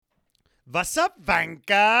What's up, Vankers?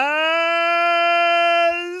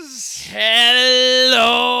 Hello,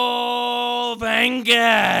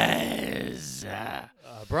 Vankers.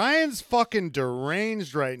 Brian's fucking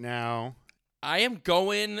deranged right now. I am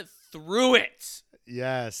going through it.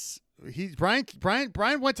 Yes. Brian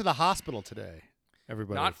went to the hospital today.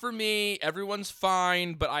 Everybody. Not for me. Everyone's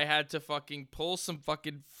fine, but I had to fucking pull some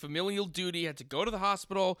fucking familial duty. I had to go to the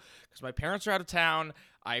hospital because my parents are out of town.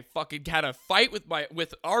 I fucking had a fight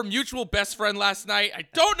with our mutual best friend last night. I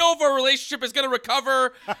don't know if our relationship is going to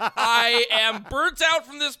recover. I am burnt out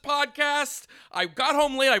from this podcast. I got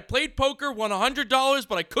home late. I played poker, won $100,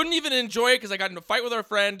 but I couldn't even enjoy it because I got in a fight with our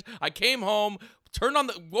friend. I came home.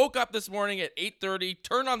 Woke up this morning at 8:30,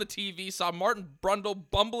 turned on the TV, saw Martin Brundle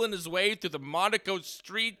bumbling his way through the Monaco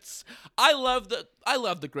streets. I love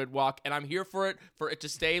the grid walk, and I'm here for it to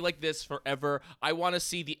stay like this forever. I want to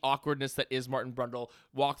see the awkwardness that is Martin Brundle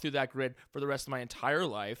walk through that grid for the rest of my entire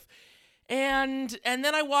life. And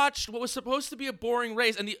then I watched what was supposed to be a boring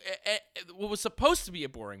race,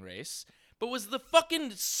 but was the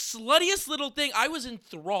fucking sluttiest little thing. I was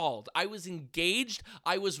enthralled. I was engaged.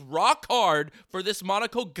 I was rock hard for this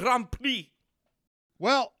Monaco Grand Prix.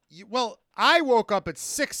 Well, I woke up at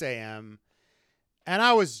 6 a.m. and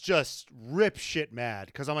I was just rip shit mad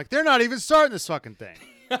because I'm like, they're not even starting this fucking thing.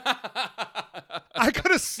 I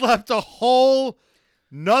could have slept a whole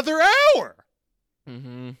another hour.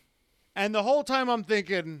 Mm-hmm. And the whole time I'm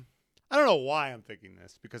thinking, I don't know why I'm thinking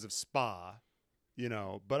this because of Spa,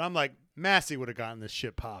 but I'm like, Massey would have gotten this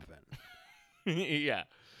shit popping. Yeah.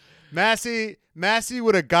 Massey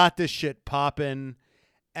would have got this shit popping.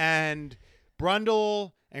 And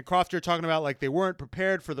Brundle and Croft are talking about like they weren't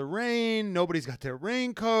prepared for the rain. Nobody's got their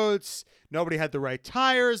raincoats. Nobody had the right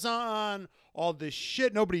tires on. All this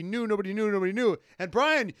shit. Nobody knew. And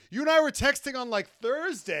Brian, you and I were texting on like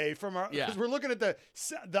Thursday because we're looking at the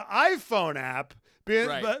iPhone app, being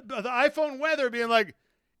right. the iPhone weather being like,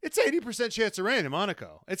 it's 80% chance of rain in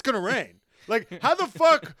Monaco. It's going to rain. Like, how the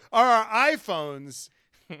fuck are our iPhones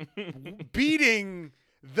beating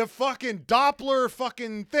the fucking Doppler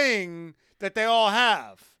fucking thing that they all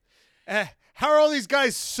have? How are all these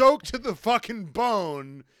guys soaked to the fucking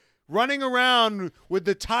bone, running around with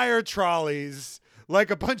the tire trolleys like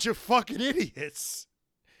a bunch of fucking idiots?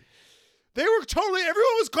 They were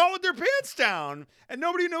everyone was caught with their pants down and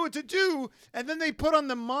nobody knew what to do. And then they put on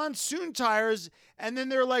the monsoon tires and then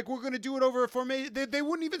they're like, we're going to do it over a formation. They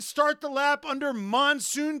wouldn't even start the lap under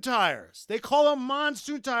monsoon tires. They call them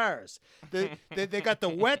monsoon tires. They got the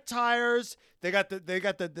wet tires. They got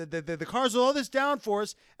the cars with all this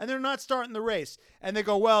downforce and they're not starting the race. And they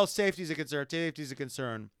go, well, safety's a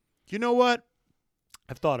concern. You know what?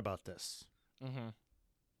 I've thought about this. Mm-hmm.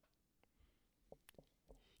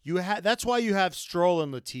 That's why you have Stroll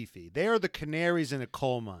and Latifi. They are the canaries in a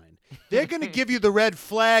coal mine. They're going to give you the red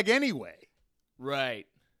flag anyway. Right.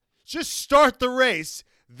 Just start the race.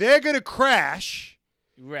 They're going to crash.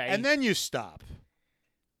 Right. And then you stop.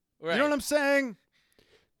 Right. You know what I'm saying?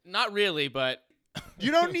 Not really, but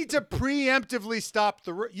you don't need to preemptively stop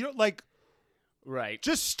the race. right.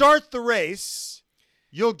 Just start the race.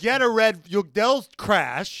 You'll get they'll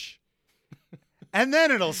crash. And then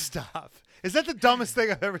it'll stop. Is that the dumbest thing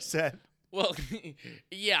I've ever said? Well,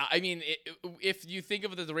 yeah. I mean, if you think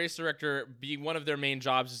of the race director being one of their main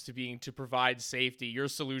jobs is to provide safety, your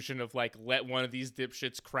solution of like let one of these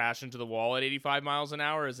dipshits crash into the wall at 85 miles an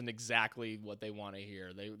hour isn't exactly what they want to hear.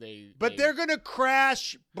 They're gonna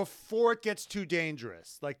crash before it gets too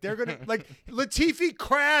dangerous. Like they're gonna Latifi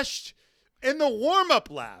crashed in the warm-up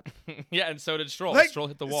lap. Yeah, and so did Stroll. Stroll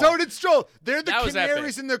hit the wall. So did Stroll. They're the That was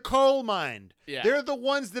canaries epic. in the coal mine. Yeah. They're the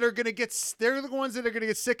ones that are gonna get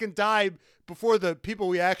sick and die before the people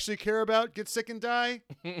we actually care about get sick and die.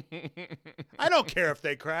 I don't care if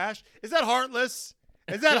they crash. Is that heartless?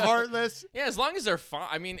 Yeah, as long as they're fine.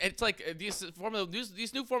 I mean, it's like these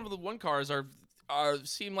new Formula One cars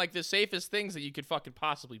seem like the safest things that you could fucking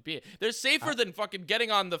possibly be. They're safer than fucking getting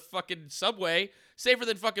on the fucking subway. Safer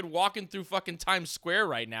than fucking walking through fucking Times Square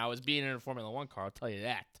right now as being in a Formula One car. I'll tell you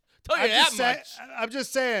that. I'm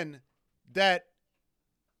just saying that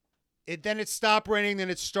then it stopped raining,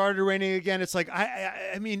 then it started raining again. It's like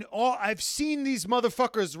I mean, I've seen these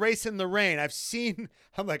motherfuckers race in the rain. I've seen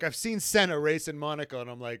Senna race in Monaco, and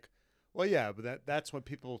I'm like, well, yeah, but that's when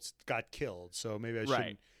people got killed. So maybe I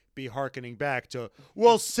shouldn't be hearkening back to,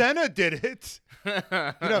 well, Senna did it.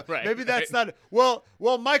 Maybe that's not. Well,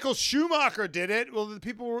 Michael Schumacher did it. Well, the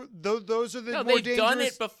people were those are the more dangerous. They've done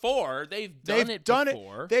it before. They've done it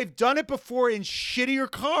before. They've done it before in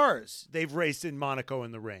shittier cars. They've raced in Monaco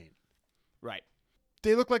in the rain. Right.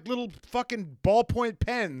 They look like little fucking ballpoint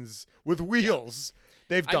pens with wheels.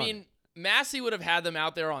 They've done. I mean, Massey would have had them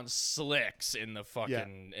out there on slicks in the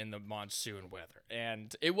fucking in the monsoon weather,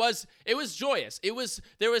 and it was joyous.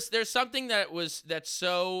 There's something that's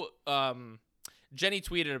so Jenny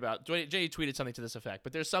tweeted something to this effect,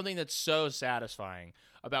 but there's something that's so satisfying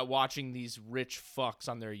about watching these rich fucks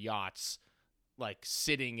on their yachts like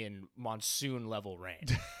sitting in monsoon level rain.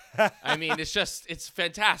 I mean, it's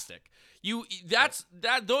fantastic.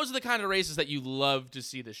 Those are the kind of races that you love to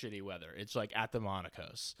see the shitty weather. It's like at the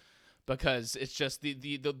Monacos. Because it's just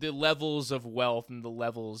the levels of wealth and the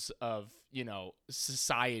levels of, you know,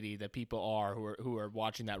 society that people are who are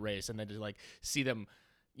watching that race, and then to like see them,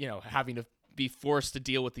 you know, having to be forced to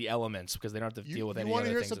deal with the elements because they don't have to deal with any other things. You want to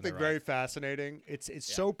hear something very fascinating?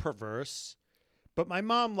 It's so perverse, but my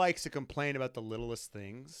mom likes to complain about the littlest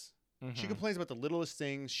things. Mm-hmm. She complains about the littlest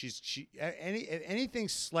things. If anything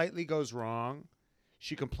slightly goes wrong,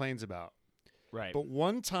 she complains about. Right. But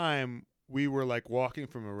one time, we were like walking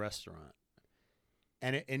from a restaurant,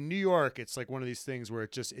 and in New York, it's like one of these things where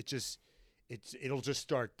it'll just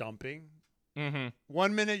start dumping. Mm-hmm.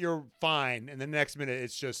 1 minute you're fine, and the next minute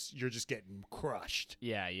you're just getting crushed.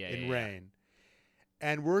 In rain.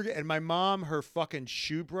 And my mom, her fucking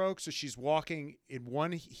shoe broke, so she's walking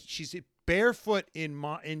she's barefoot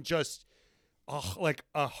in just like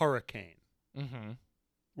a hurricane. Mm-hmm.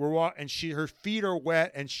 And her feet are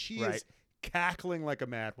wet, and she is cackling like a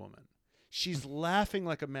madwoman. She's laughing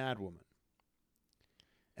like a madwoman.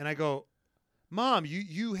 And I go, Mom,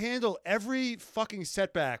 you handle every fucking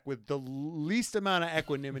setback with the least amount of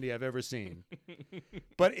equanimity I've ever seen.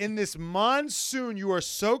 But in this monsoon, you are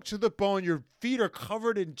soaked to the bone. Your feet are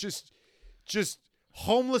covered in just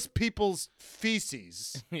homeless people's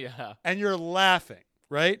feces. Yeah. And you're laughing,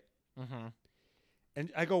 right? Mm-hmm.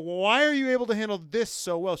 And I go, well, why are you able to handle this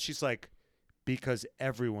so well? She's like, because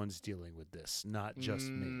everyone's dealing with this, not just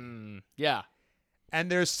me. Yeah. And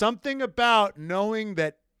there's something about knowing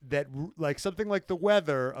that like something like the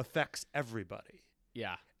weather affects everybody.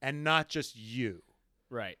 Yeah. And not just you.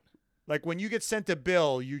 Right. Like when you get sent a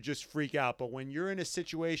bill, you just freak out. But when you're in a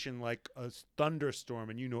situation like a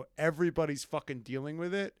thunderstorm and you know everybody's fucking dealing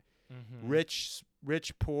with it, rich,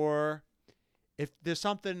 poor, if there's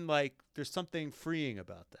something freeing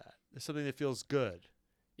about that. There's something that feels good.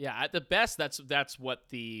 Yeah, at the best, that's what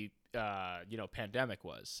the pandemic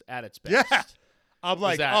was at its best. Yeah, I'm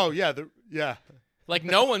like, like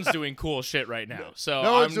no one's doing cool shit right now. So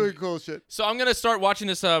no one's doing cool shit. So I'm gonna start watching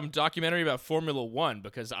this documentary about Formula One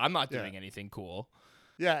because I'm not doing anything cool.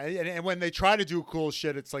 Yeah, and when they try to do cool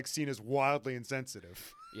shit, it's like seen as wildly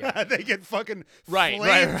insensitive. Yeah, they get fucking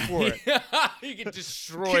flamed for it. You get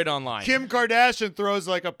destroyed online. Kim Kardashian throws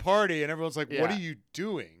like a party, and everyone's like, "What are you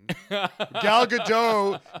doing?" Gal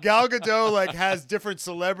Gadot like has different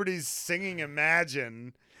celebrities singing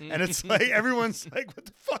Imagine, and it's like everyone's like, "What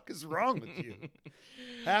the fuck is wrong with you?"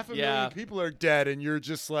 500,000 people are dead, and you're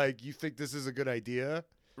just like, "You think this is a good idea?"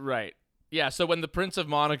 Right. Yeah, so when the Prince of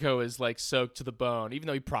Monaco is like soaked to the bone, even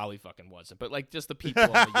though he probably fucking wasn't, but like just the people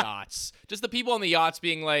on the yachts,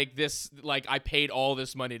 being like this, like I paid all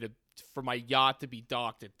this money for my yacht to be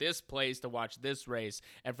docked at this place to watch this race,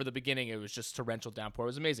 and for the beginning it was just torrential downpour. It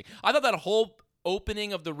was amazing. I thought that whole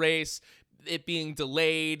opening of the race, it being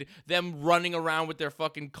delayed, them running around with their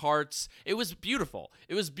fucking carts, it was beautiful.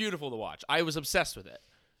 It was beautiful to watch. I was obsessed with it.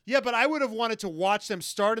 Yeah, but I would have wanted to watch them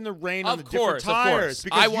start in the rain on the different tires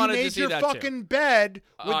because you made your fucking bed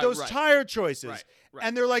with those tire choices. Right.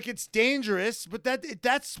 And they're like, it's dangerous, but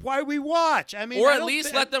that's why we watch. I mean, or at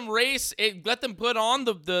least let them race. Let them put on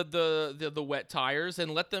the wet tires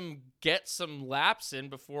and let them get some laps in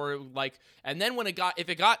before and then when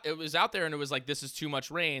it was out there and it was like, this is too much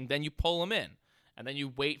rain, then you pull them in and then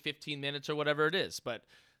you wait 15 minutes or whatever it is. But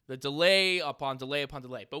the delay upon delay upon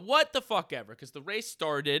delay. But what the fuck ever, because the race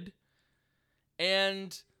started,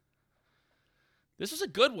 and this was a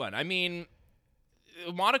good one. I mean,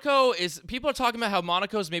 people are talking about how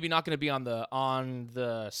Monaco's maybe not going to be on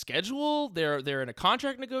the schedule. They're in a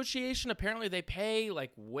contract negotiation. Apparently, they pay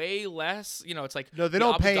like way less. You know, it's like no, they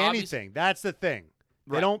don't pay anything. That's the thing.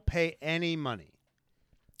 They don't pay any money.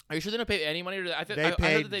 Are you sure they don't pay any money? I heard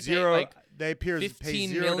that they zero. Pay like they pay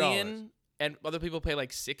 $15 $0. million. And other people pay like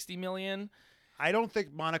 $60 million. I don't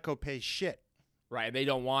think Monaco pays shit. Right, they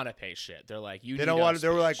don't want to pay shit. They're like, they don't want. They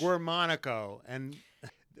were like, we're Monaco, and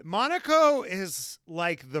Monaco is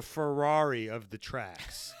like the Ferrari of the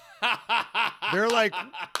tracks. They're like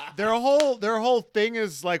their whole thing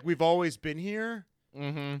is like, we've always been here.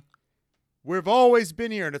 Mm-hmm. We've always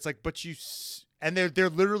been here, and it's like, but and they're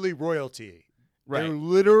literally royalty. Right. They're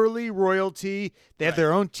literally royalty. They have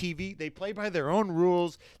their own TV. They play by their own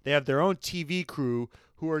rules. They have their own TV crew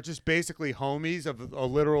who are just basically homies of the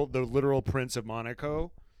literal Prince of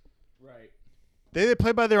Monaco. Right. They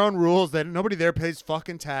play by their own rules. That nobody there pays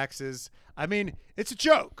fucking taxes. I mean, it's a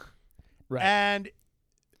joke. Right. And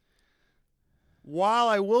while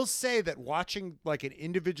I will say that watching like an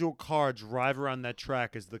individual car drive around that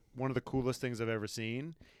track is one of the coolest things I've ever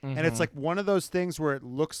seen. Mm-hmm. And it's like one of those things where it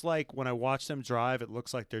looks like when I watch them drive, it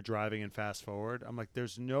looks like they're driving in fast forward. I'm like,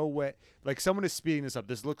 there's no way. Like someone is speeding this up.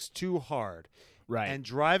 This looks too hard. Right. And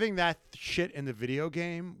driving that shit in the video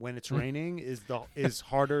game when it's raining is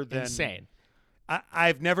harder than insane.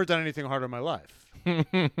 I've never done anything harder in my life.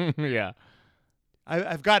 Yeah.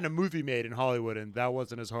 I've gotten a movie made in Hollywood, and that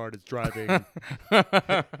wasn't as hard as driving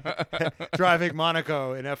driving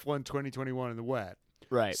Monaco in F1 2021 in the wet.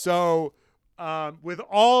 Right. So, with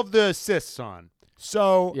all of the assists on.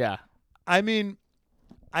 So, yeah. I mean,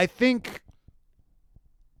 I think,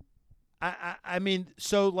 I mean,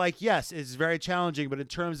 so like, yes, it's very challenging, but in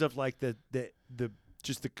terms of like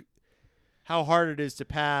how hard it is to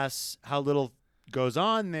pass, how little goes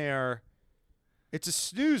on there, it's a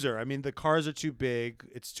snoozer. I mean, the cars are too big.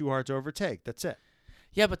 It's too hard to overtake. That's it.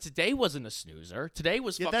 Yeah, but today wasn't a snoozer. Today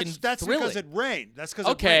was fucking that's thrilling. because it rained. That's because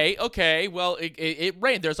Okay. Well, it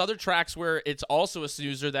rained. There's other tracks where it's also a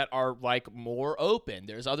snoozer that are like more open.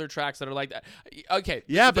 There's other tracks that are like that. Okay.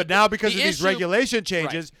 Yeah, but now because of these issue- regulation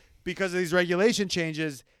changes,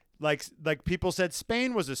 like people said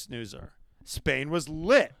Spain was a snoozer. Spain was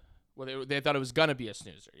lit. Well, they thought it was gonna be a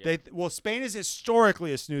snoozer. Yeah. Spain is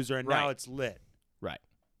historically a snoozer, and now Right. it's lit. Right.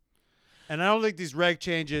 And I don't think these reg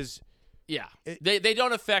changes. Yeah, they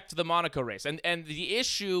don't affect the Monaco race, and the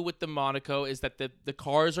issue with the Monaco is that the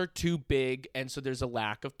cars are too big, and so there's a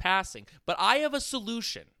lack of passing. But I have a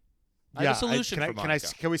solution. I have a solution for Monaco.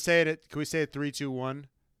 Can we say it? Can we say it 3, 2, 1?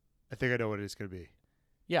 I think I know what it is going to be.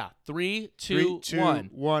 Yeah, 3, 3, 2, 1.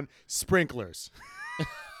 1. Sprinklers.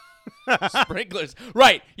 Sprinklers.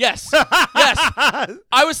 Right. Yes. Yes.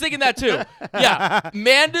 I was thinking that too. Yeah.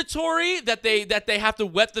 Mandatory that they have to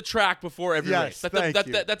wet the track before every race.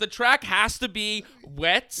 That the track has to be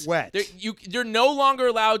wet. Wet. You're no longer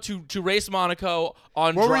allowed to race Monaco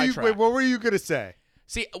on dry track. Wait, what were you going to say?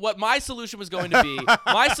 See, what my solution was going to be,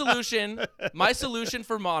 my solution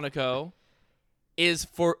for Monaco is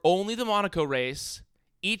for only the Monaco race,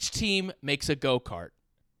 each team makes a go-kart.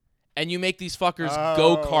 And you make these fuckers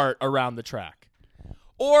go-kart around the track.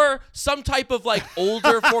 Or some type of like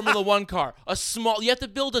older Formula 1 car. You have to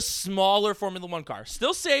build a smaller Formula 1 car.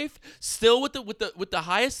 Still safe, still with the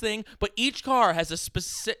highest thing, but each car has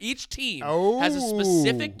each team has a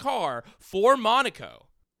specific car for Monaco.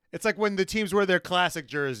 It's like when the teams wear their classic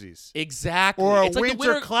jerseys. Exactly. Or it's a like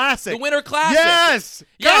winter classic. The winter classic. Yes.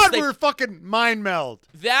 God, we're fucking mind meld.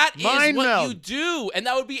 That is what meld. you do, and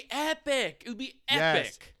that would be epic. It would be epic.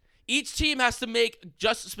 Yes. Each team has to make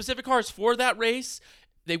just specific cars for that race.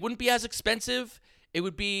 They wouldn't be as expensive. It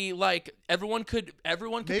would be like everyone could Maybe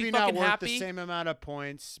be fucking not worth happy. the same amount of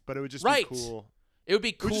points, but it would just Right. be cool. It would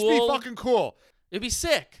be cool. It would just be fucking cool. It'd be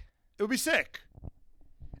sick. It would be sick.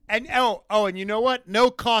 And and you know what? No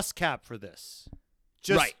cost cap for this.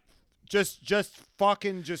 Right. Just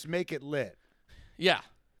fucking make it lit. Yeah.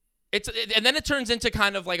 And then it turns into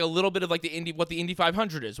kind of like a little bit of like what the Indy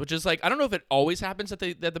 500 is, which is like I don't know if it always happens that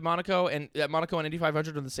the Monaco and Indy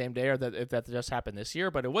 500 on the same day, or if that just happened this year.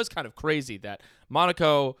 But it was kind of crazy that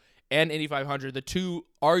Monaco and Indy 500, the two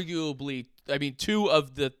of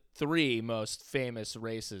the three most famous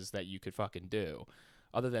races that you could fucking do,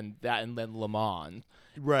 other than that and then Le Mans,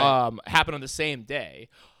 right? Happen on the same day.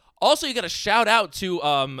 Also, you got to shout out to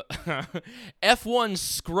F1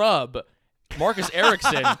 scrub Marcus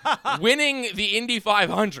Ericsson winning the Indy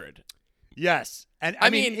 500. Yes. And I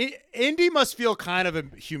mean Indy must feel kind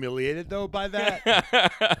of humiliated though by that.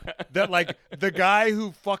 That like the guy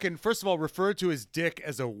who fucking first of all referred to his dick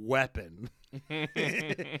as a weapon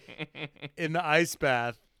in the ice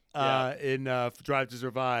bath in Drive to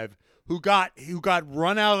Survive, who got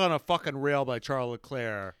run out on a fucking rail by Charles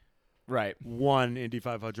Leclerc. Right. Won Indy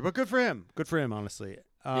 500. But good for him. Good for him, honestly.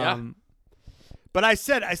 Yeah. But I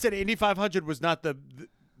said Indy 500 was not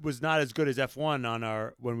as good as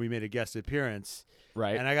F1 when we made a guest appearance.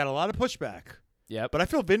 Right. And I got a lot of pushback. Yeah. But I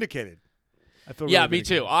feel vindicated. Me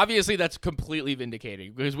too. Obviously, that's completely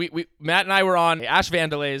vindicating because we Matt and I were on Ash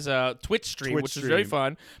Vandelay's Twitch stream, which was very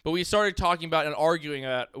fun. But we started talking about and arguing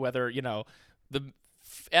whether the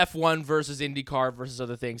F1 versus IndyCar versus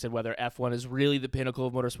other things, and whether F1 is really the pinnacle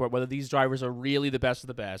of motorsport, whether these drivers are really the best of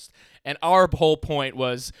the best. And our whole point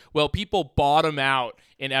was, well, people bottom out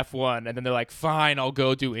in F1, and then they're like, fine, I'll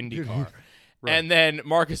go do IndyCar. Right. And then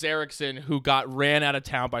Marcus Ericsson, who got ran out of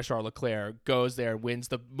town by Charles Leclerc, goes there and wins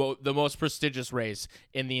the most prestigious race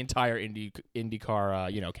in the entire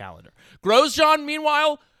IndyCar calendar. Grosjean,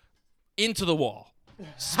 meanwhile, into the wall,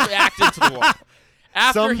 smacked into the wall.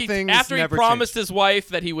 After he promised his wife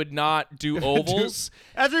that he would not do ovals.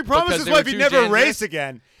 After he promised his wife he'd never race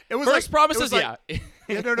again. It was first promises, no.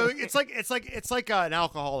 It's like an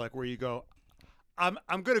alcoholic where you go, I'm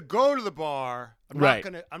gonna go to the bar. I'm not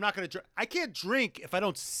gonna drink. I can't drink if I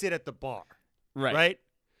don't sit at the bar. Right.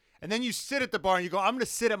 And then you sit at the bar and you go, I'm gonna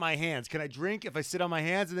sit at my hands. Can I drink if I sit on my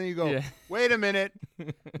hands? And then you go, wait a minute,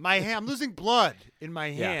 I'm losing blood in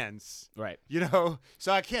my hands. Right.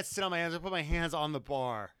 So I can't sit on my hands. I put my hands on the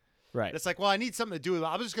bar. Right. And it's like, well, I need something to do with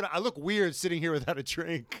it. I look weird sitting here without a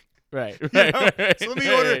drink. Right. So let me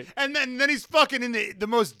order, and then he's fucking in one of the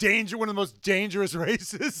most dangerous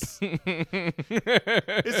races.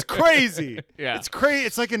 It's crazy. Yeah, it's crazy.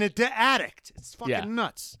 It's like an addict. It's fucking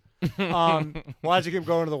nuts. Why'd you keep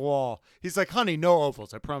going to the wall? He's like, honey, no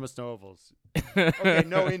ovals. I promise, no ovals. Okay,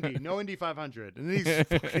 no Indy 500, and then he's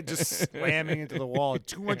fucking just slamming into the wall at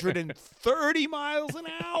 230 miles an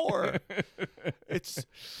hour. It's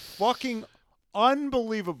fucking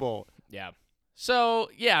unbelievable. Yeah. So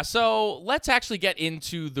let's actually get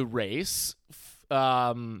into the race.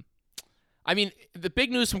 I mean, the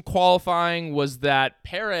big news from qualifying was that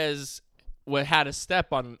Perez had a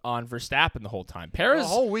step on Verstappen the whole time. Perez, the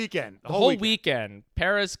whole weekend.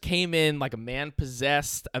 Perez came in like a man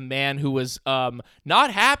possessed, a man who was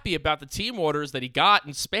not happy about the team orders that he got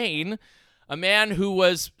in Spain, a man who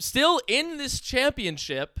was still in this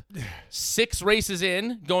championship 6 races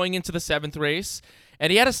in, going into the 7th race. And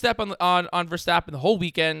he had a step on Verstappen the whole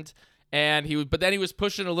weekend, but then he was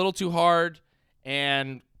pushing a little too hard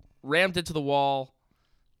and rammed into the wall,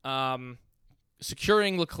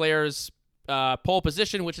 securing Leclerc's pole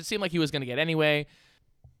position, which it seemed like he was going to get anyway.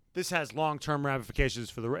 This has long-term ramifications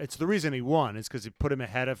for it's the reason he won is because he put him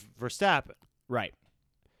ahead of Verstappen. Right.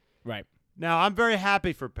 Now I'm very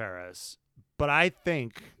happy for Perez, but I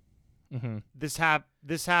think this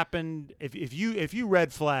happened. If you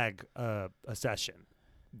red flag a session,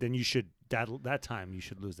 then you should that time you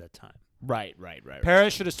should lose that time. Right.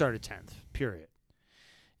 Perez should have started 10th. Period.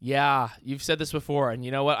 Yeah, you've said this before, and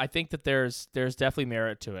you know what? I think that there's definitely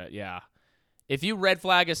merit to it. Yeah, if you red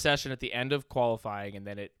flag a session at the end of qualifying and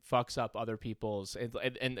then it fucks up other people's, and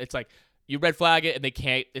it's like you red flag it and they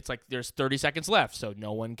can't. It's like there's 30 seconds left, so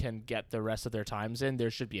no one can get the rest of their times in. There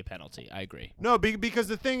should be a penalty. I agree. No, because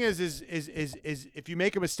the thing is if you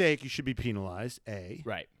make a mistake, you should be penalized.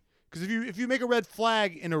 Right. Because if you make a red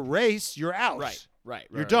flag in a race, you're out. Right.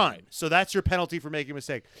 You're done. Right. So that's your penalty for making a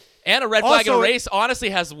mistake. And a red flag in a race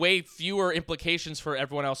honestly has way fewer implications for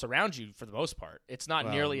everyone else around you for the most part. It's not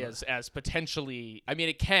nearly as potentially. I mean,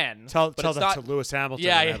 it can. Tell that to Lewis Hamilton.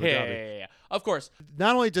 Yeah. Of course.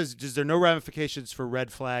 Not only does there no ramifications for red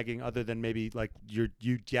flagging other than maybe like you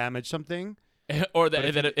damage something. Or that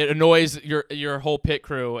it annoys your whole pit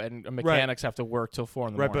crew and mechanics have to work till 4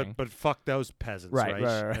 in the morning. But fuck those peasants,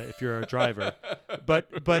 right? If you're a driver, but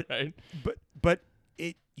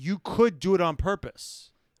you could do it on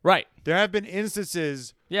purpose, right? There have been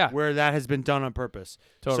instances, where that has been done on purpose.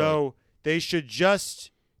 Totally. So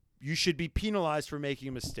you should be penalized for making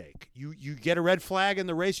a mistake. You get a red flag in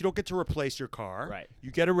the race, you don't get to replace your car. Right.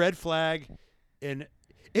 You get a red flag, and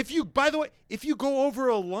if you go over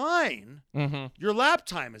a line, your lap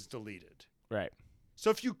time is deleted. Right. So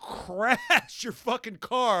if you crash your fucking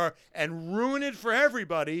car and ruin it for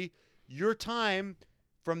everybody, your time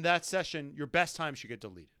from that session, your best time should get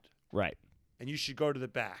deleted. Right. And you should go to the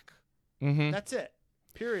back. That's it.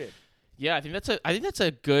 Period. Yeah, I think that's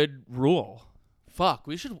a good rule. Fuck,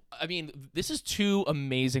 we should. I mean, this is 2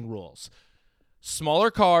 amazing rules: smaller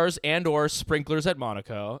cars and/or sprinklers at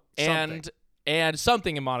Monaco, and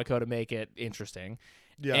something in Monaco to make it interesting.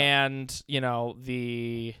 Yeah. And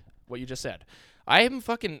what you just said. I'm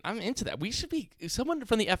into that. We should be someone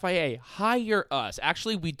from the FIA hire us.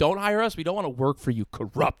 Actually, we don't hire us. We don't want to work for you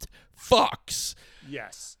corrupt fucks.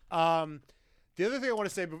 Yes. The other thing I want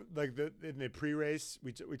to say, like in the pre-race,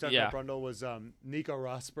 we talked about Brundle was Nico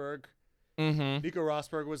Rosberg. Nico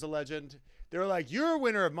Rosberg was a legend. They were like, you're a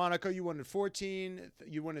winner of Monaco. You won in 14.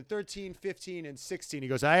 You won in 13, 15, and 16. He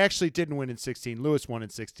goes, I actually didn't win in 16. Lewis won in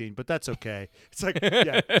 16, but that's okay. It's like,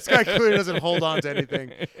 this guy clearly doesn't hold on to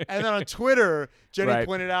anything. And then on Twitter, Jenny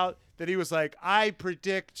pointed out that he was like, I'm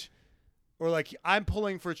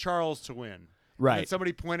pulling for Charles to win. Right. And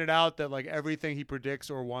somebody pointed out that like everything he predicts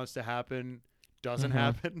or wants to happen doesn't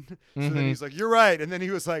happen. So then he's like, "You're right," and then he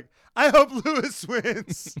was like, "I hope Lewis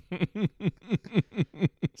wins."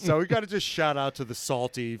 So we got to just shout out to the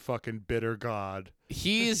salty fucking bitter god.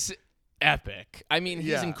 He's epic. I mean,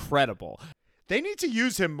 he's incredible. They need to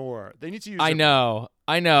use him more. They need to use. I him know.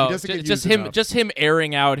 More. Just him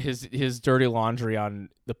airing out his dirty laundry on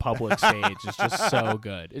the public stage is just so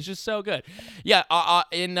good. It's just so good. Yeah.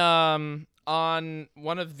 On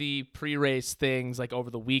one of the pre-race things, like over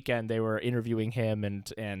the weekend, they were interviewing him,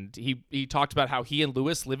 and he talked about how he and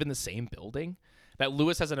Lewis live in the same building. That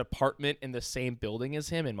Lewis has an apartment in the same building as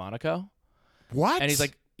him in Monaco. What? And he's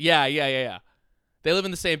like, yeah. They live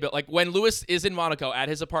in the same building. Like when Lewis is in Monaco at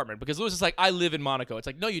his apartment, because Lewis is like, I live in Monaco. It's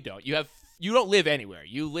like, no, you don't. You don't live anywhere.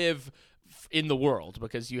 You live in the world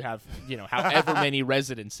because you have, however many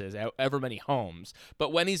residences, however many homes.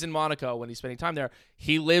 But when he's in Monaco, when he's spending time there,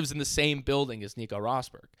 he lives in the same building as Nico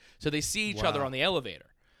Rosberg. So they see each other on the elevator.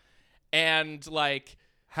 And like,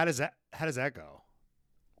 how does that go?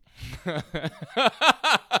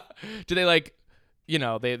 Do they like,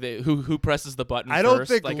 they who presses the button I don't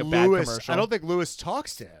first, think like a Lewis, bad commercial? I don't think Lewis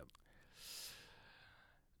talks to him.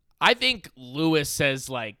 I think Lewis says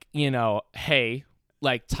like, hey,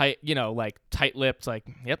 like tight-lipped, like,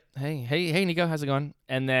 yep, hey, Nico, how's it going?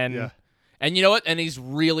 And then, and you know what? And he's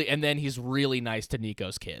really nice to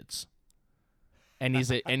Nico's kids. And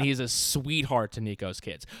he's a sweetheart to Nico's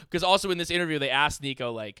kids. Because also in this interview, they asked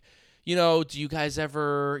Nico like, do you guys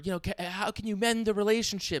ever, how can you mend the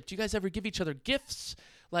relationship? Do you guys ever give each other gifts,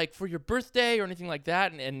 like for your birthday or anything like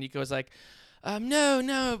that? And Nico's like,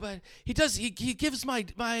 no, but he does. He gives my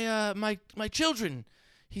children.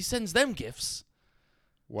 He sends them gifts.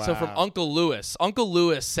 Wow. So from Uncle Lewis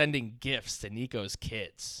sending gifts to Nico's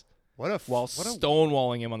kids while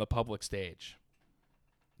stonewalling him on the public stage.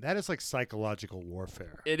 That is like psychological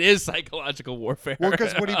warfare. It is psychological warfare. Well,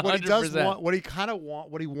 because what he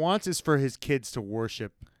wants is for his kids to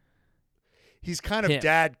worship. He's kind of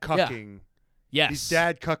dad cucking. Yeah. Yes. He's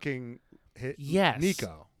dad cucking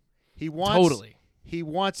Nico. He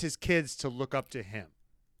wants his kids to look up to him.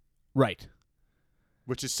 Right.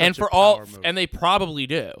 Which is such a power move. And they probably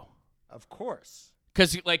do. Of course.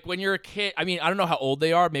 Because, like, when you're a kid, I mean, I don't know how old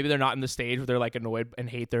they are. Maybe they're not in the stage where they're, like, annoyed and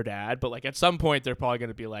hate their dad. But, like, at some point, they're probably going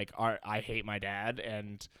to be like, I hate my dad.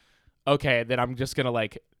 And, okay, then I'm just going to,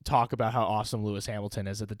 like, talk about how awesome Lewis Hamilton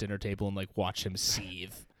is at the dinner table and, like, watch him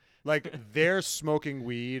seethe. Like, they're smoking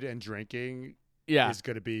weed and drinking is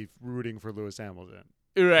going to be rooting for Lewis Hamilton.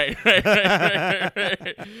 Right.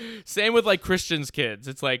 Same with, like, Christian's kids.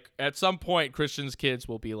 It's like, at some point, Christian's kids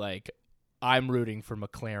will be like, I'm rooting for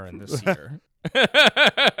McLaren this year.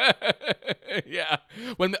 Yeah.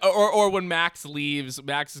 When Max leaves,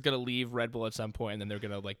 Max is gonna leave Red Bull at some point, and then they're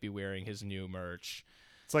gonna like be wearing his new merch.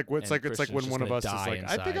 It's like when one of us is like,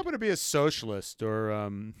 I think I'm gonna be a socialist, or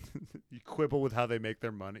you quibble with how they make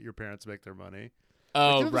their money. Your parents make their money.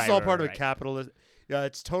 Oh, like, this is all part of a capitalist. Yeah,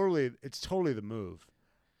 it's totally the move.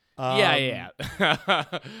 Yeah.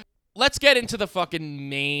 Let's get into the fucking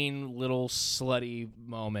main little slutty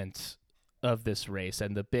moment of this race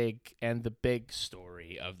and the big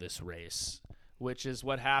story of this race, which is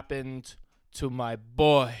what happened to my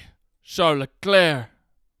boy Charles Leclerc.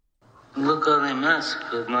 Look how they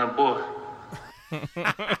massacred my boy.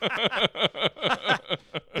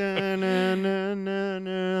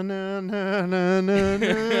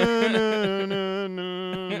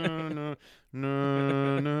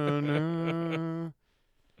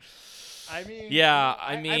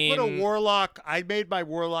 I put a warlock. I made my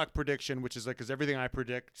warlock prediction, which is like, because everything I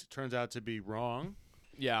predict turns out to be wrong.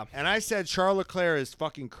 Yeah. And I said Charles Leclerc is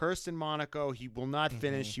fucking cursed in Monaco. He will not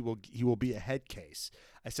finish. He will be a head case.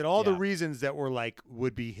 I said all the reasons that were like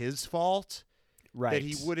would be his fault, right? That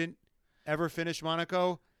he wouldn't ever finish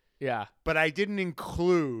Monaco. Yeah. But I didn't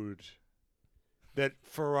include that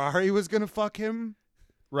Ferrari was gonna fuck him.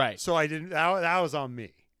 Right. So I didn't. That was on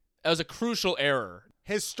me. That was a crucial error.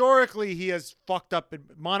 Historically, he has fucked up.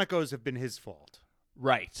 Monaco's have been his fault.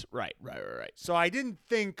 Right. So I didn't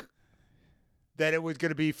think that it was going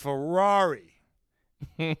to be Ferrari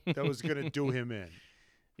that was going to do him in.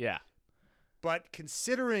 Yeah. But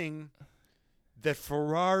considering that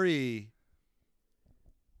Ferrari,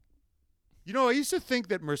 I used to think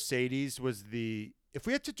that Mercedes was if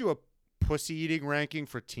we had to do a pussy eating ranking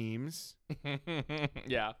for teams,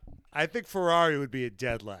 yeah, I think Ferrari would be a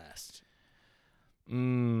dead last.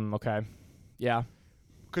 Okay. Yeah.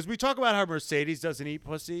 Because we talk about how Mercedes doesn't eat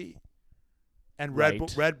pussy, and right.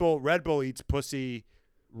 Red Bull eats pussy.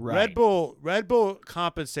 Right. Red Bull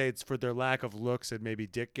compensates for their lack of looks and maybe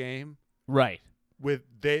dick game. Right. With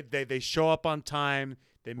they show up on time,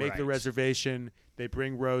 they make the right. reservation, they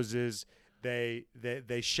bring roses. They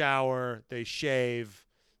shower, they shave,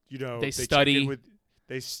 They check study.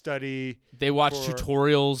 they study. They watch for-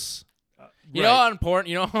 tutorials. You right.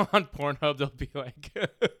 know, on Pornhub there'll be like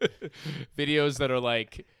videos that are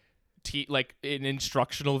like in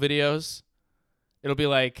instructional videos. There'll be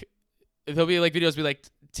like videos be like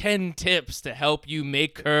 10 tips to help you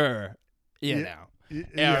make her,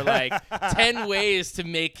 or like 10 ways to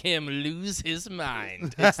make him lose his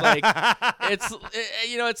mind. It's like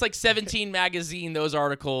it's like 17 magazine, those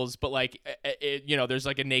articles, but like there's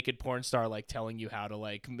like a naked porn star like telling you how to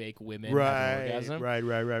like make women have an orgasm.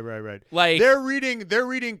 Right. Like they're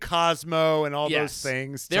reading Cosmo and all those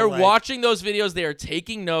things. They're watching those videos. They are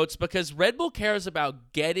taking notes because Red Bull cares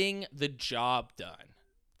about getting the job done.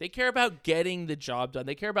 They care about getting the job done.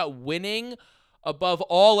 They care about winning above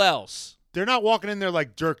all else. They're not walking in there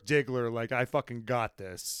like Dirk Diggler, like I fucking got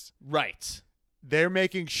this. Right. They're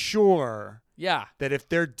making sure that if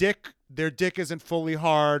their dick isn't fully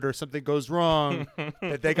hard or something goes wrong,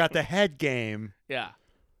 that they got the head game. Yeah.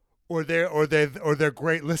 Or they're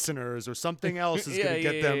great listeners or something else is going to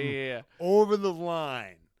get them over the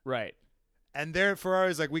line. Right. And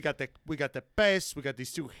Ferrari's like, we got the pace, we got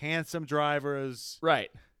these two handsome drivers. Right.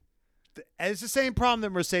 And it's the same problem that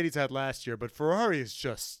Mercedes had last year, but Ferrari is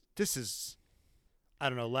just, this is, I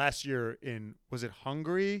don't know, last year was it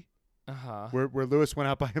Hungary? Uh-huh. Where Lewis went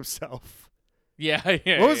out by himself. Yeah.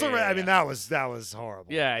 What was I mean, that was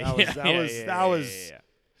horrible.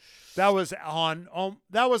 That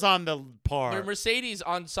was on the par. But Mercedes,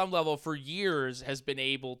 on some level, for years, has been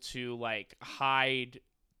able to like hide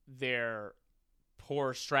their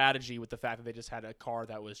poor strategy with the fact that they just had a car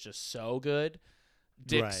that was just so good.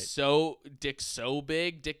 Dick's so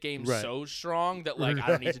big, Dick game so strong that like I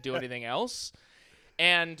don't need to do anything else.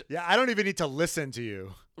 And I don't even need to listen to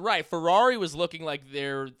you. Right, Ferrari was looking like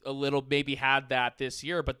they're a little maybe had that this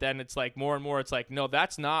year, but then it's like more and more it's like, no,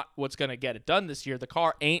 that's not what's going to get it done this year. The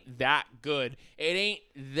car ain't that good. It ain't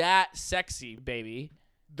that sexy, baby.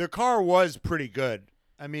 The car was pretty good.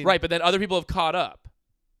 I mean, right, but then other people have caught up.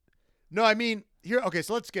 No, I mean, okay,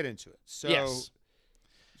 so let's get into it. So yes.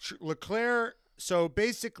 Leclerc, so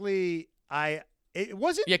basically it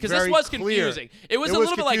wasn't because very this was clear. confusing. It was a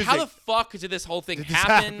little bit like, how the fuck did this whole thing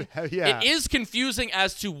happen? Yeah. It is confusing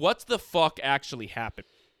as to what the fuck actually happened.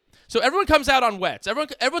 So everyone comes out on wets.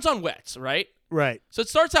 Everyone's on wets, right? Right. So it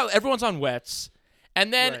starts out everyone's on wets.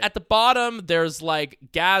 And then at the bottom, there's like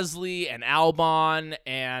Gasly and Albon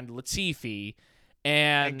and Latifi.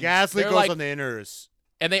 And Gasly goes like, on the inners.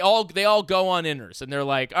 And they all go on inners. And they're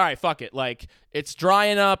like, all right, fuck it. Like, it's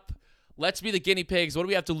drying up. Let's be the guinea pigs. What do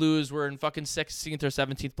we have to lose? We're in fucking 16th or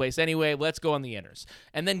 17th place anyway. Let's go on the inners.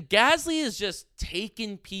 And then Gasly is just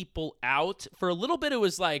taking people out. For a little bit, it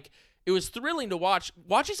was thrilling to watch.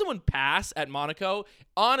 Watching someone pass at Monaco,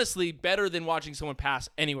 honestly, better than watching someone pass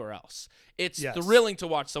anywhere else. It's thrilling to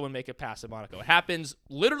watch someone make a pass at Monaco. It happens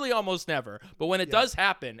literally almost never. But when it does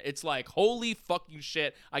happen, it's like, holy fucking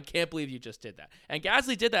shit, I can't believe you just did that. And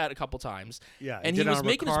Gasly did that a couple times. Yeah, and he was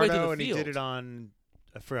making his way through the field. And he did it on,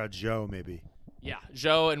 I forgot, Joe maybe. Yeah,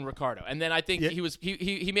 Joe and Ricardo. And then I think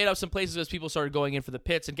he made up some places as people started going in for the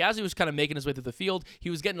pits. And Gasly was kind of making his way through the field. He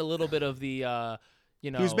was getting a little bit of the... he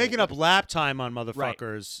was making up lap time on motherfuckers.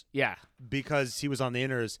 Right. Yeah. Because he was on the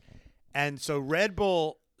inners. And so Red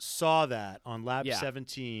Bull saw that on lap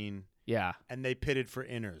 17. Yeah. And they pitted for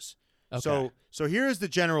inners. Okay. So here's the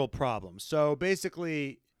general problem. So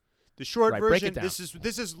basically the short version, this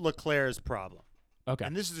is Leclerc's problem. Okay.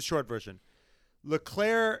 And this is the short version.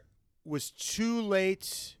 Leclerc was too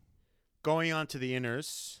late going on to the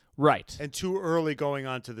inners. Right. And too early going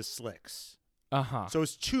on to the slicks. Uh-huh. So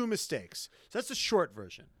it's two mistakes. So that's the short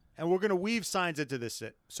version. And we're going to weave signs into this.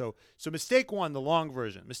 So mistake one, the long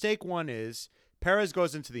version. Mistake one is Perez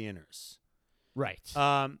goes into the inners. Right.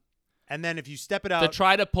 And then if you step it out to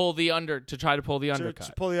try to pull the undercut. To pull the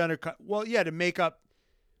undercut. Well, yeah, to make up.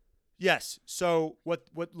 Yes. So what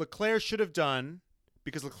Leclerc should have done,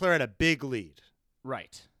 because Leclerc had a big lead.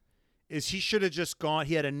 Right. Is he should have just gone.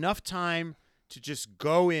 He had enough time to just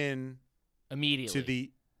go in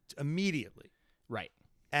immediately. Immediately. Right.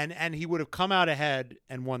 And he would have come out ahead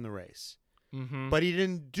and won the race. Mm-hmm. But he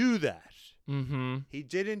didn't do that. Mm-hmm. He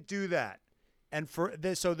didn't do that. And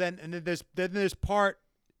then there's part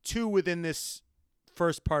two within this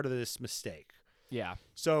first part of this mistake. Yeah.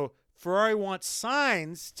 So Ferrari wants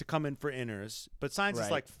Sainz to come in for inners, but Sainz is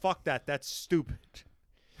like, fuck that. That's stupid.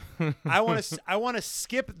 I want to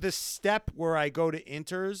skip the step where I go to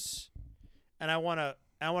inters, and I want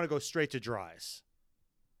to go straight to dries.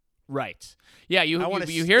 Right. Yeah, you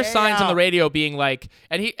hear signs on the radio being like,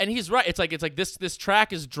 and he's right. It's like this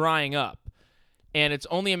track is drying up, and it's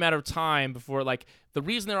only a matter of time before, like, the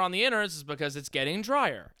reason they're on the inners is because it's getting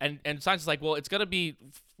drier. And Sainz is like, well, it's going to be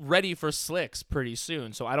ready for slicks pretty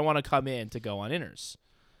soon, so I don't want to come in to go on inners.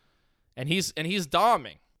 And he's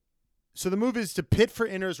doming. So the move is to pit for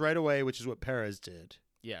inners right away, which is what Perez did.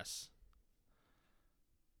 Yes.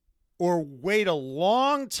 Or wait a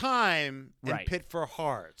long time and Right. pit for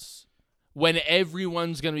hards. When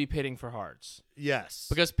everyone's going to be pitting for hards. Yes.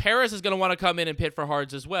 Because Perez is going to want to come in and pit for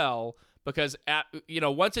hards as well. Because,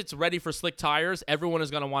 once it's ready for slick tires, everyone is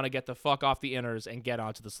going to want to get the fuck off the inners and get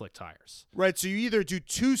onto the slick tires. Right. So you either do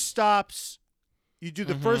 2 stops, you do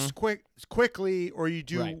the first quickly, or you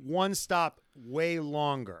do Right. 1 stop way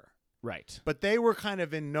longer. Right. But they were kind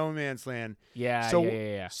of in no man's land. Yeah, So,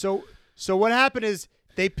 yeah. So what happened is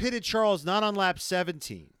they pitted Charles not on lap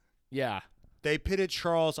 17. Yeah. They pitted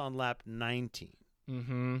Charles on lap 19.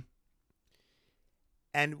 Mm-hmm.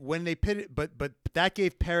 And when they pitted, but that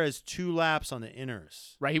gave Perez 2 laps on the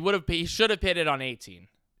inners. Right. He should have pitted on 18.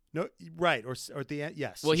 No, right, or at the end,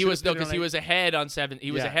 yes. Well, he was should've pitted because on he was ahead on 7.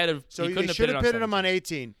 He was Yeah. ahead of. So he couldn't they have should have pitted him on 17.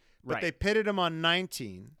 18, but Right. they pitted him on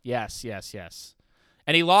 19, Yes.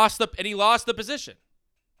 And he lost the position.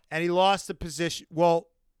 and he lost the position. Well,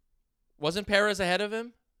 Wasn't Perez ahead of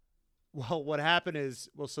him? what happened is,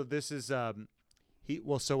 so this is so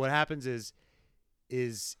what happens is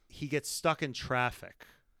he gets stuck in traffic.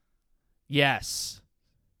 Yes.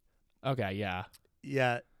 Okay. Yeah.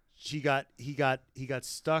 Yeah, he got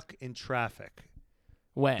stuck in traffic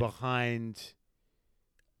When? behind.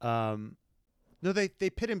 No, they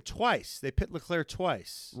pit him twice. They pit Leclerc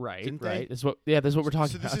twice. Right. Didn't right. they? This is what we're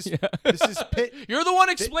talking So this about. is this is pit. You're the one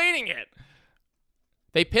explaining it.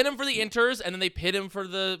 They pit him for the inters, and then they pit him for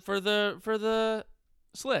the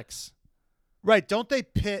slicks. Right? Don't they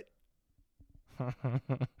pit?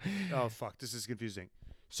 Oh fuck! This is confusing.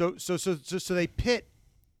 So they pit.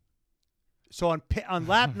 So on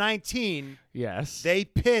lap 19, Yes. they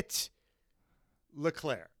pit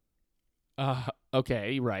Leclerc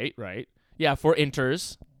Okay. Right. Yeah. For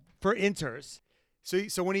inters. for inters.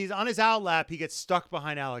 So when he's on his out lap, he gets stuck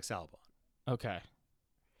behind Alex Albon, Okay.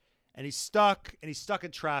 and he's stuck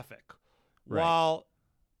in traffic, Right. while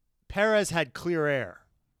Perez had clear air.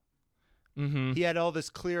 Mm-hmm. He had all this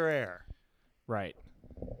clear air. Right.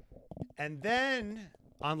 And then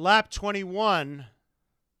on lap 21,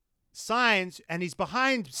 Sainz, and he's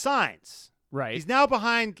behind Sainz. Right. He's now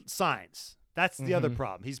behind Sainz. That's the other Mhm.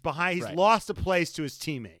 problem. He's behind. He's Right. lost a place to his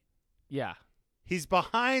teammate. Yeah. He's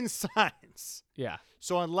behind Sainz. Yeah.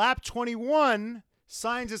 So on lap 21,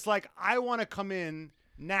 Sainz is like, I want to come in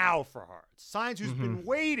now for hards. Sainz, who's been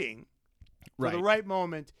waiting for the right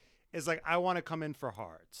moment, is like, I want to come in for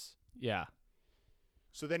hards. Yeah.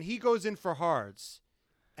 So then he goes in for hards.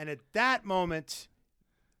 And at that moment,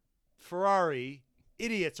 Ferrari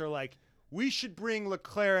idiots are like, we should bring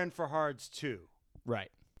Leclerc in for hards too.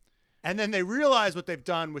 Right. And then they realize what they've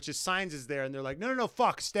done, which is Sainz is there, and they're like, no,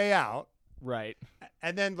 fuck, stay out. Right.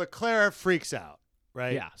 And then Leclerc freaks out,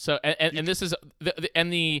 right? Yeah. So and this is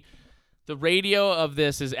the radio of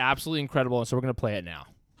this is absolutely incredible, and so we're gonna play it now.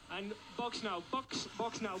 And box now, box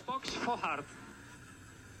for hard.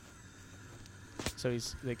 So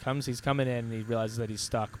he's coming in and he realizes that he's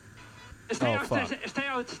stuck. Stay Oh, out, fuck. stay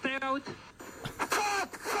out.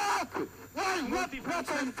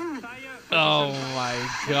 Oh my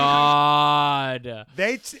god.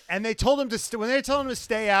 They told him to when they told him to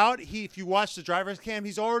stay out. If you watch the driver's cam,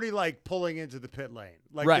 he's already like pulling into the pit lane,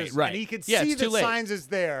 like Right. and he can Yeah, see it's that too late. Sainz is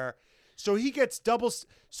there, so he gets double.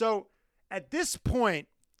 So at this point,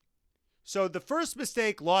 so the first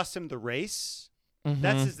mistake lost him the race.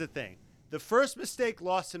 That's the thing. The first mistake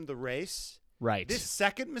lost him the race. Right. This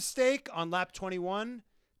second mistake on lap 21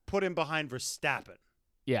 put him behind Verstappen.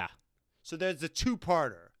 Yeah. So there's a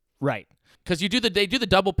two-parter. Right. Because they do the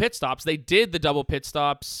double pit stops. They did the double pit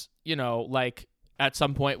stops, like at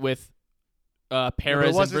some point with Perez But it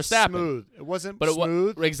and wasn't Verstappen. smooth. It wasn't But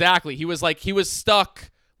smooth. Exactly. He was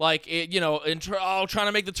stuck, trying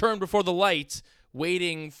to make the turn before the light,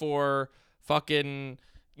 waiting for fucking,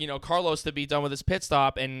 Carlos to be done with his pit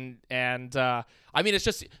stop. And I mean, it's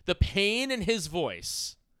just the pain in his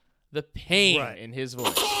voice. The pain Right. in his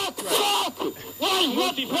voice.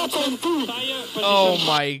 Oh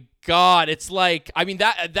my God. It's like, I mean,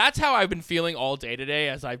 that's how I've been feeling all day today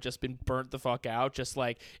as I've just been burnt the fuck out. Just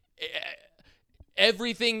like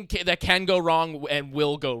everything that can go wrong and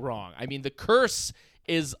will go wrong. I mean, the curse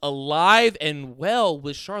is alive and well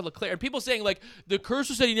with Charles Leclerc. And people saying, like, the curse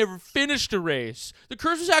was that he never finished a race. The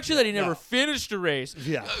curse was actually that he never finished a race.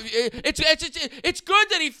 Yeah. It's good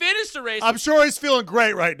that he finished a race. I'm sure he's feeling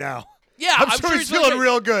great right now. Yeah, I'm sure he's feeling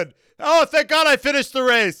real good Oh, thank God I finished the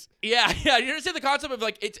race. Yeah. You understand the concept of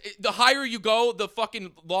like the higher you go, the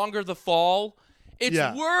fucking longer the fall. It's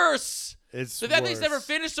worse. It's so that thing's never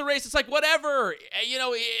finished the race. It's like whatever.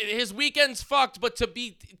 His weekend's fucked. But to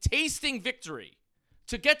be tasting victory,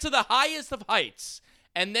 to get to the highest of heights,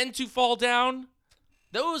 and then to fall down,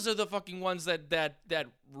 those are the fucking ones that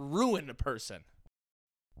ruin a person.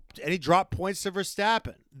 And he dropped points to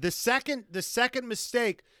Verstappen. The second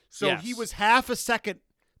mistake. So Yes. he was half a second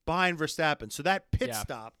behind Verstappen. So that pit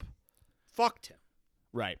stop fucked him.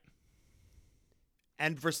 Right.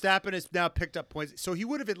 And Verstappen has now picked up points. So he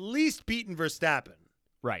would have at least beaten Verstappen.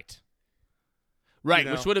 Right. Right,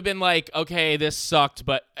 which would have been like, okay, this sucked,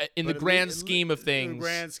 but in the grand scheme of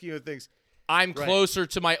things, I'm closer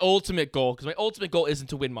to my ultimate goal, because my ultimate goal isn't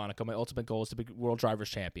to win Monaco. My ultimate goal is to be World Drivers'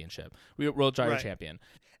 Championship. World Drivers' Champion.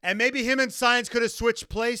 And maybe him and Sainz could have switched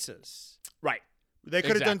places. Right. They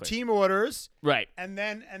could have done team orders. Right. And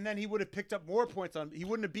then he would have picked up more points he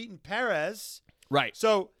wouldn't have beaten Perez. Right.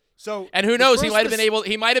 So and who knows? He might have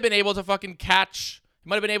been able to fucking catch. He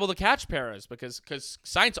might have been able to catch Perez because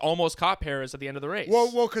Sainz almost caught Perez at the end of the race.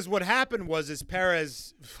 Well, because what happened was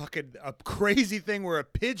Perez fucking a crazy thing where a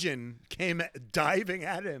pigeon came diving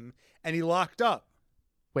at him and he locked up.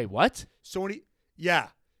 Wait, what? So when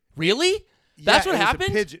really? That's what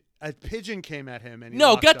happened. A pigeon came at him and he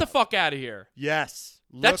no, locked get up. the fuck out of here. Yes,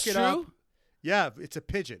 that's look it true. Up. Yeah, it's a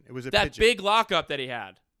pigeon. It was a that pigeon. big lockup that he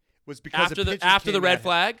had was because after the red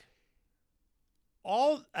flag.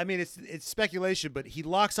 It's speculation, but he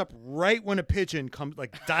locks up right when a pigeon comes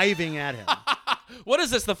like diving at him. What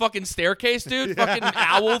is this? The fucking staircase, dude? Fucking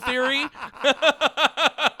owl theory?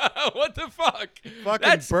 What the fuck?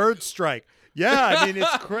 Fucking bird strike. Yeah,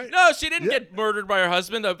 it's crazy. No, she didn't get murdered by her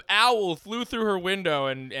husband. An owl flew through her window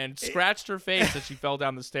and scratched her face as she fell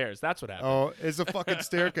down the stairs. That's what happened. Oh, it's a fucking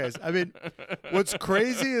staircase. What's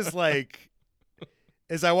crazy is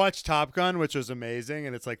I watched Top Gun, which was amazing,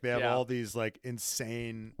 and it's like they have all these like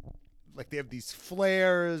insane, like they have these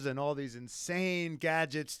flares and all these insane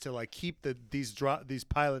gadgets to like keep these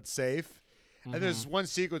pilots safe. Mm-hmm. And there's one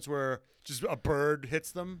sequence where just a bird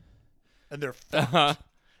hits them, and they're fucked.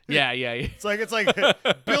 Yeah. It's like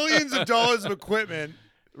billions of dollars of equipment,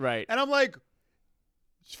 right? And I'm like,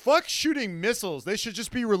 fuck shooting missiles. They should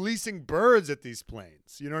just be releasing birds at these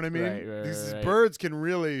planes. You know what I mean? Right, these birds can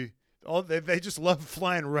really. They just love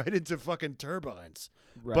flying right into fucking turbines.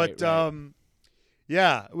 Right, but I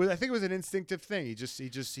think it was an instinctive thing. He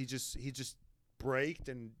just braked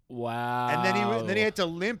and wow. And then he had to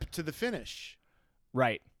limp to the finish.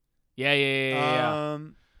 Right. Yeah.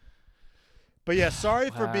 But yeah,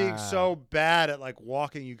 sorry for being so bad at like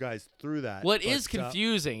walking you guys through that. Well, it is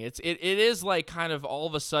confusing. It is like kind of all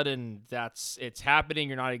of a sudden it's happening.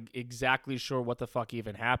 You're not exactly sure what the fuck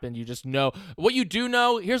even happened. You just know what you do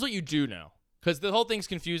know. Here's what you do know, because the whole thing's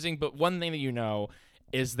confusing. But one thing that you know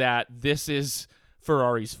is that this is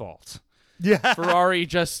Ferrari's fault. Yeah, Ferrari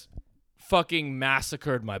just fucking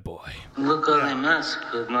massacred my boy. Look how they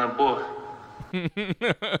massacred my boy.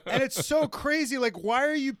 And it's so crazy. Like, why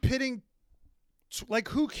are you pitting? Like,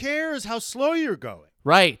 who cares how slow you're going?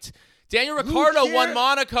 Right. Daniel Ricciardo won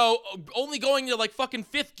Monaco only going to like fucking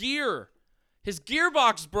fifth gear. His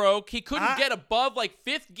gearbox broke. He couldn't get above like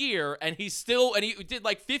fifth gear, and he did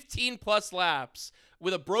like 15 plus laps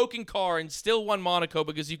with a broken car and still won Monaco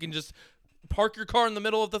because you can just park your car in the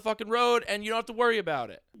middle of the fucking road and you don't have to worry about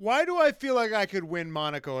it. Why do I feel like I could win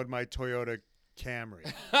Monaco in my Toyota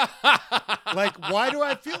Camry? Like, why do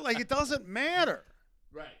I feel like it doesn't matter?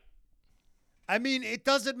 Right. It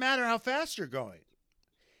doesn't matter how fast you're going.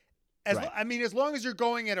 As long as you're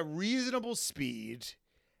going at a reasonable speed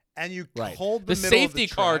and you hold the middle of the safety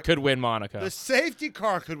car track, could win Monaco. The safety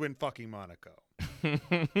car could win fucking Monaco.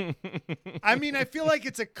 I feel like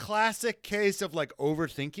it's a classic case of like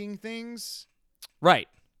overthinking things. Right.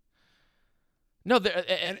 No,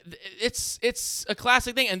 it's a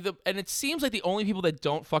classic thing, and it seems like the only people that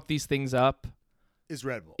don't fuck these things up is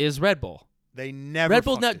Red Bull. They never.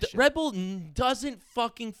 Red Bull doesn't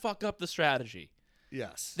fucking fuck up the strategy.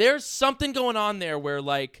 Yes. There's something going on there where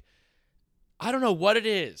like I don't know what it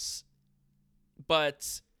is,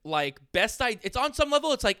 but like it's on some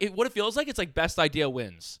level. It's like what it feels like. It's like best idea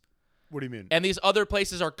wins. What do you mean? And these other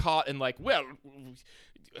places are caught in like, well,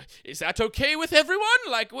 is that okay with everyone?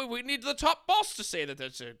 Like we need the top boss to say that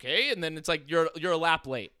that's okay. And then it's like you're a lap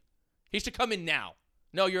late. He should come in now.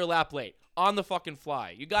 No, you're a lap late on the fucking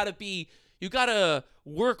fly. You gotta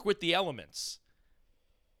work with the elements.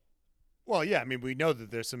 Well, yeah, we know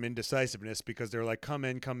that there's some indecisiveness because they're like, come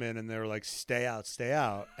in, and they're like, stay out.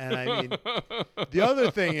 And the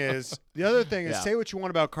other thing is, say what you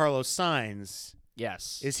want about Carlos Sainz.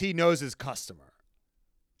 Yes. is he knows his customer.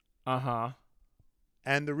 Uh-huh.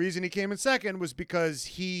 And the reason he came in second was because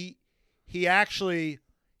he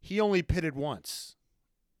only pitted once.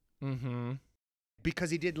 Mm-hmm.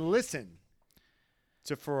 Because he didn't listen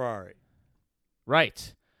to Ferrari.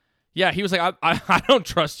 Right. Yeah, he was like, I don't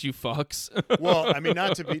trust you fucks. Well, I mean,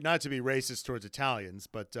 not to be racist towards Italians,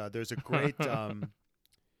 but there's a great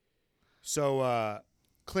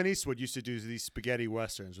Clint Eastwood used to do these spaghetti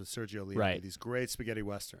westerns with Sergio Leone, Right. these great spaghetti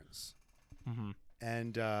westerns. Mm-hmm.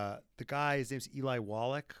 And the guy, his name's Eli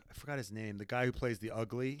Wallach. I forgot his name. The guy who plays the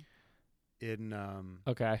ugly in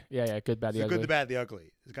Okay. Yeah. Good, bad, the The ugly. Good, the Bad, the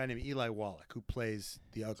Ugly. There's a guy named Eli Wallach who plays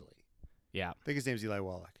the ugly. Yeah. I think his name's Eli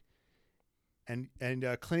Wallach. And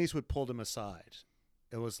Clint Eastwood pulled him aside.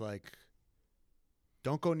 It was like,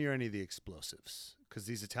 don't go near any of the explosives because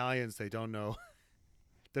these Italians, they don't know.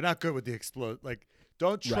 They're not good with the Like,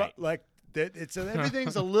 don't try. Right. Like,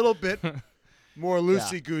 everything's a little bit more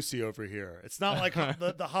loosey goosey over here. It's not like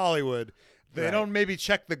the Hollywood. They Right. don't maybe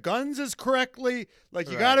check the guns as correctly. Like,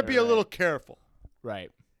 you Right, got to be a right. little careful. Right.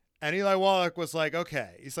 And Eli Wallach was like,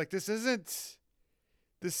 okay. He's like, this isn't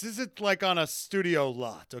like on a studio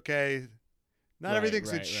lot, okay? Not Right,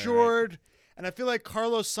 everything's right, insured. And I feel like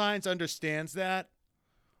Carlos Sainz understands that.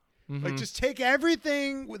 Mm-hmm. Like, just take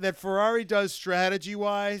everything that Ferrari does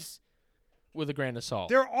strategy-wise. With a grain of salt.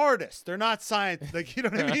 They're artists. They're not science. Like, you know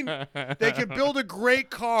what I mean? They can build a great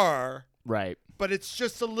car, Right. but it's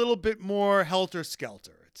just a little bit more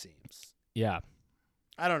helter-skelter, it seems. Yeah.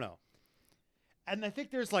 I don't know. And I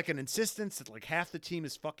think there's like an insistence that like half the team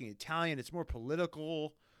is fucking Italian. It's more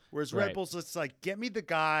political. Whereas Red Right. Bull's just like, get me the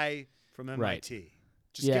guy from MIT. Right.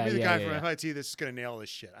 Just Yeah, give me the yeah, guy yeah, from yeah. MIT that's just going to nail this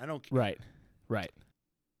shit. I don't care. Right. Right.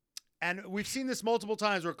 And we've seen this multiple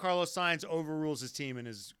times where Carlos Sainz overrules his team and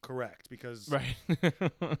is correct because Right.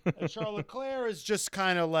 and Charles Leclerc is just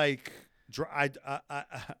kind of like, I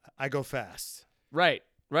go fast. Right.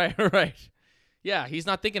 Yeah, he's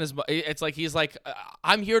not thinking as much. It's like he's like,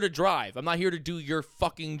 I'm here to drive. I'm not here to do your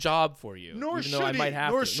fucking job for you. Nor even though should I might he.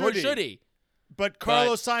 have Nor to. should he. But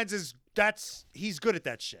Carlos Sainz he's good at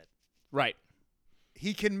that shit. Right.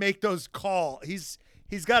 He can make those calls. He's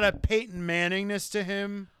got a Peyton Manningness to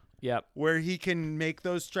him. Yep. Where he can make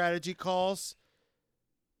those strategy calls.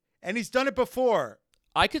 And he's done it before.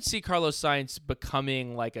 I could see Carlos Sainz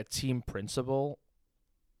becoming like a team principal.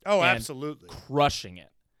 Oh, and absolutely. Crushing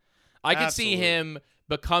it. I could see him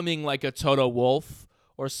becoming like a Toto Wolff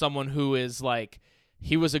or someone who is like,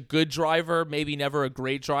 he was a good driver, maybe never a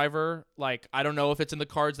great driver. Like, I don't know if it's in the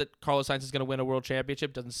cards that Carlos Sainz is going to win a world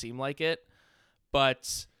championship. Doesn't seem like it.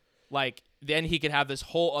 But, like, then he could have this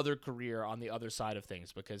whole other career on the other side of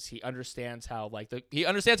things because he understands how, like, he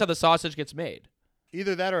understands how the sausage gets made.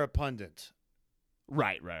 Either that or a pundit.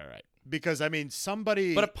 Right. Because, I mean,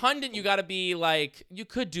 somebody... But a pundit, you got to be, like, you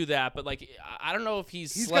could do that, but, like, I don't know if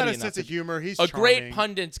he's got a enough sense of humor. He's a charming. great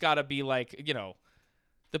pundit's got to be, like, you know,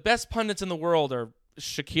 the best pundits in the world are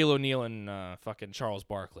Shaquille O'Neal and fucking Charles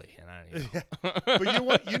Barkley. And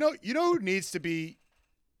But you know who needs to be...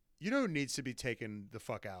 You know who needs to be taken the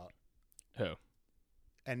fuck out? Who?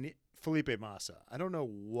 And Felipe Massa. I don't know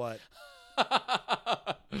what...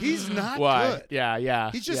 He's not Why? good.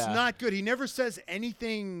 Yeah. He's just not good. He never says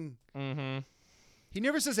anything... Mm-hmm. He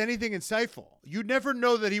never says anything insightful. You'd never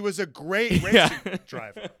know that he was a great racing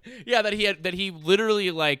driver. Yeah, that he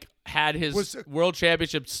literally like had his world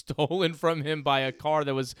championship stolen from him by a car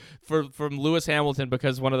that was from Lewis Hamilton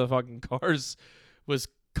because one of the fucking cars was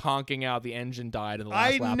conking out. The engine died in the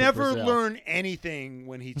last lap I of never Brazil. learn anything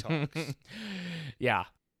when he talks. Yeah.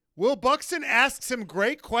 Will Buxton asks him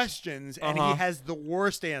great questions, and he has the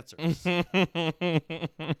worst answers. And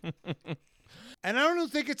I don't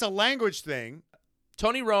think it's a language thing.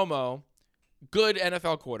 Tony Romo, good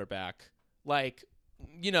NFL quarterback, like,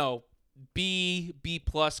 you know, B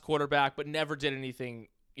plus quarterback, but never did anything,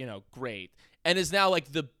 you know, great, and is now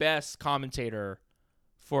like the best commentator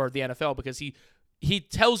for the NFL because he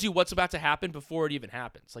tells you what's about to happen before it even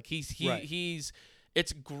happens. Like he's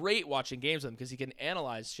it's great watching games with him because he can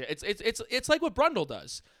analyze shit. It's like what Brundle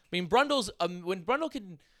does. I mean, Brundle's when Brundle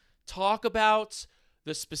can talk about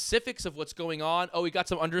the specifics of what's going on. Oh, he got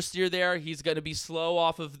some understeer there. He's going to be slow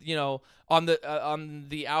off of, you know, on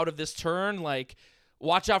the out of this turn. Like,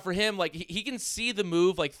 watch out for him. Like, he can see the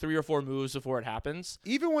move like 3 or 4 moves before it happens.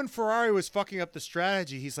 Even when Ferrari was fucking up the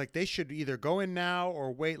strategy, he's like, they should either go in now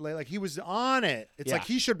or wait late. Like, he was on it. It's like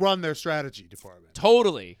he should run their strategy department.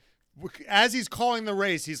 Totally. As he's calling the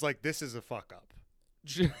race, he's like, this is a fuck up.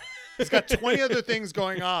 He's got 20 other things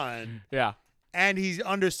going on. Yeah. And he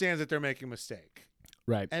understands that they're making a mistake.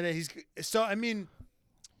 Right. And I mean,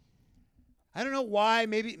 I don't know why.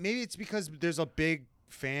 Maybe it's because there's a big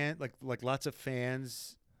fan, like lots of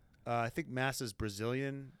fans. I think Massa's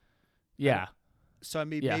Brazilian. Yeah. So I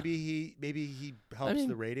mean, Yeah. maybe he helps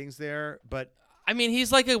the ratings there, but I mean,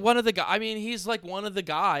 he's like one of the guys. I mean, he's like one of the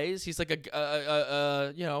guys. He's like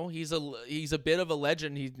he's a bit of a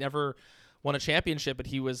legend. He's never won a championship, but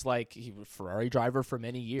he was a Ferrari driver for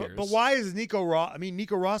many years. But why is Nico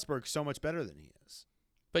Rosberg so much better than he is?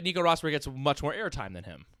 But Nico Rosberg gets much more airtime than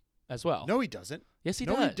him as well. No, he doesn't. Yes, he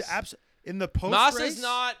does. In the post Massa's race?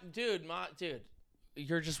 not, dude.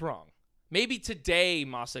 You're just wrong. Maybe today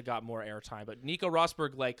Massa got more airtime, but Nico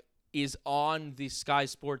Rosberg is on the Sky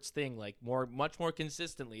Sports thing much more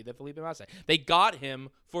consistently than Felipe Massa. They got him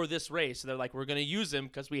for this race, so they're like, we're going to use him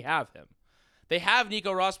because we have him. They have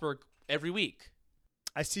Nico Rosberg every week.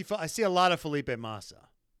 I see a lot of Felipe Massa.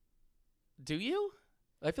 Do you?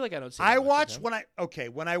 I feel like I don't see. I watch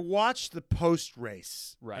when I watch the post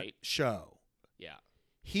race show. Yeah.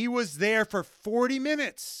 He was there for 40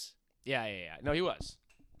 minutes. Yeah. No, he was.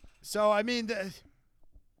 So, I mean,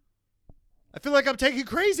 I feel like I'm taking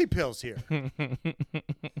crazy pills here.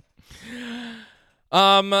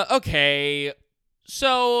 Okay.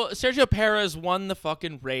 So, Sergio Perez won the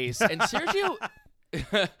fucking race, and Sergio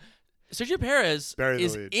Perez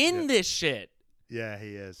is in this shit. Yeah,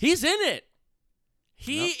 he is. He's in it.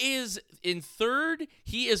 He is in third.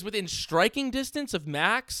 He is within striking distance of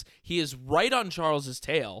Max. He is right on Charles's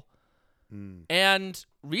tail. And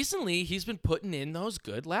recently, he's been putting in those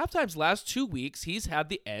good lap times. Last 2 weeks, he's had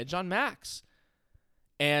the edge on Max.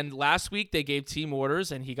 And last week, they gave team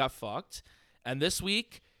orders, and he got fucked. And this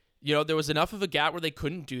week, there was enough of a gap where they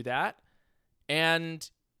couldn't do that. And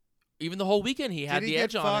even the whole weekend, he had the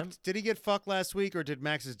edge on him. Did he get fucked last week, or did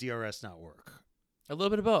Max's DRS not work? A little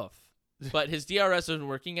bit of both. But his DRS wasn't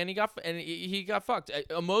working, and he got fucked.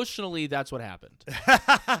 Emotionally, that's what happened.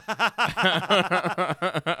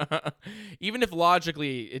 Even if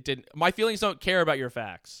logically it didn't. My feelings don't care about your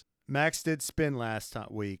facts. Max did spin last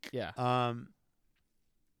week. Yeah.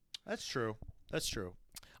 That's true.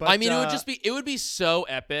 But, I mean, it would be so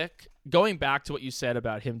epic. Going back to what you said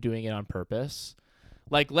about him doing it on purpose.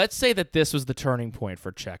 Let's say that this was the turning point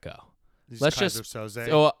for Checo. Let's just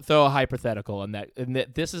throw a hypothetical and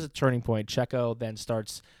that this is a turning point. Checo then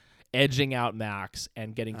starts edging out Max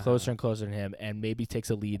and getting closer and closer to him, and maybe takes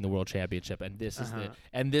a lead in the World Championship. And this is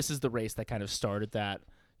the race that kind of started that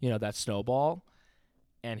that snowball.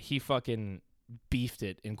 And he fucking beefed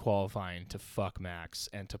it in qualifying to fuck Max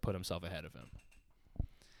and to put himself ahead of him.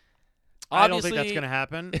 I don't think that's gonna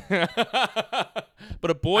happen. But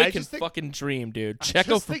a boy can fucking dream, dude.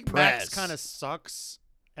 Checo for Perez. Max kind of sucks.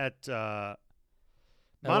 At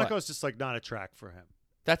Monaco is just not a track for him.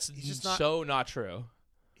 That's just not true.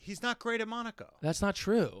 He's not great at Monaco. That's not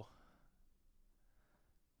true.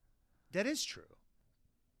 That is true.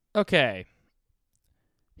 Okay.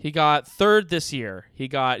 He got third this year. He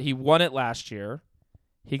won it last year.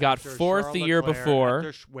 He got fourth the year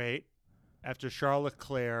before. After Charles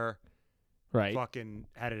Leclerc, right? Fucking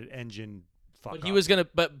had an engine. But he was gonna.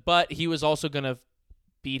 But he was also gonna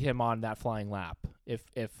beat him on that flying lap if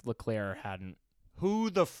Leclerc hadn't. Who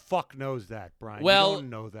the fuck knows that, Brian? Well, you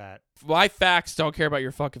don't know that. My facts don't care about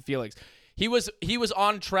your fucking feelings. He was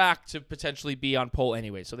on track to potentially be on pole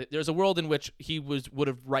anyway. So there's a world in which he would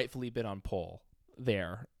have rightfully been on pole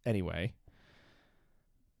there anyway.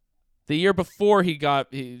 The year before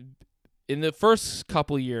in the first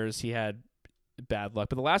couple of years he had bad luck,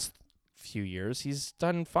 but the last few years he's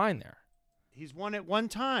done fine there. He's won it one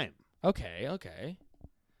time. Okay.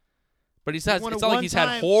 But it's not like he's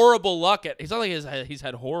had horrible luck at. It's not like he's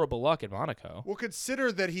had horrible luck at Monaco. Well,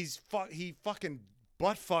 consider that he fucking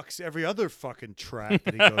butt fucks every other fucking track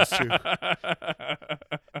that he goes to.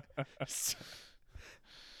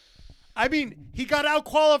 I mean, he got out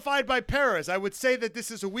qualified by Perez. I would say that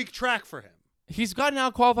this is a weak track for him. He's gotten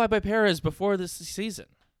out qualified by Perez before this season.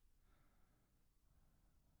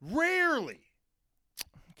 Rarely.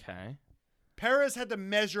 Okay. Perez had the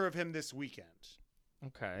measure of him this weekend.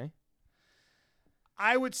 Okay.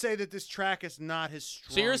 I would say that this track is not his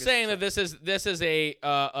strongest. So you're saying track. that this is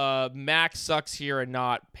a Max sucks here and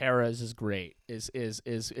not Perez is great. Which do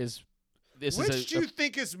you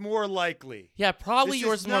think is more likely? Yeah, probably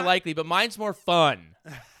yours is more likely, but mine's more fun.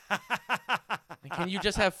 Can you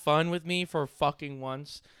just have fun with me for fucking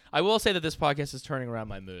once? I will say that this podcast is turning around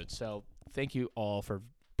my mood, so thank you all for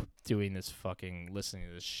doing this listening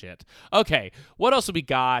to this shit. Okay, what else have we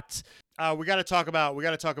got? We got to talk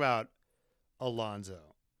about Alonso.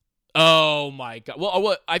 Oh my god.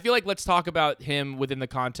 Well, I feel like let's talk about him within the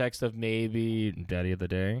context of maybe Daddy of the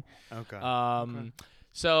Day. Okay. Okay.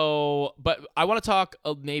 So, but I want to talk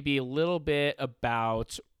maybe a little bit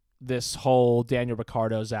about this whole Daniel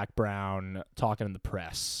Ricciardo, Zach Brown talking in the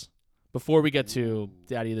press before we get to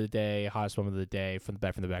Daddy of the Day, hottest moment of the day, from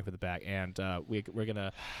the back, and we're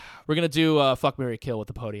gonna do Fuck, Marry, Kill with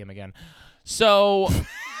the podium again. So.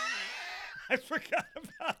 I forgot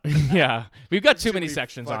about Yeah, we've got too many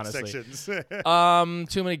sections, honestly.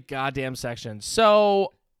 Too many goddamn sections.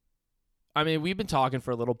 So, I mean, we've been talking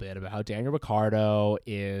for a little bit about how Daniel Ricciardo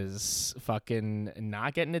is fucking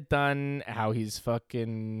not getting it done, how he's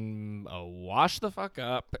fucking washed the fuck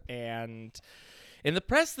up, and in the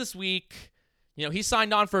press this week, you know, he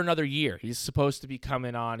signed on for another year. He's supposed to be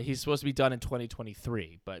coming on. He's supposed to be done in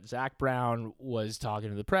 2023. But Zach Brown was talking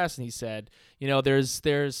to the press, and he said, you know,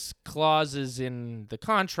 there's clauses in the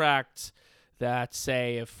contract that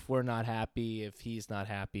say if we're not happy, if he's not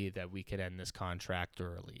happy, that we could end this contract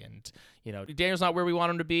early. And, you know, Daniel's not where we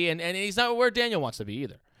want him to be, and he's not where Daniel wants to be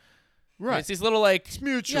either. Right. It's these little, like... It's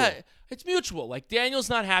mutual. Yeah, it's mutual. Like, Daniel's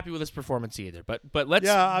not happy with his performance either. But let's...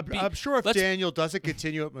 Yeah, I'm sure if Daniel doesn't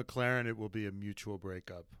continue at McLaren, it will be a mutual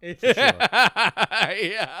breakup. For sure.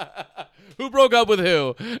 Yeah. Who broke up with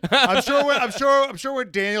who? I'm sure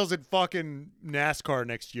when Daniel's in fucking NASCAR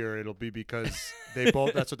next year, it'll be because that's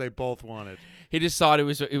what they both wanted. He just thought it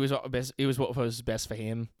was what was best for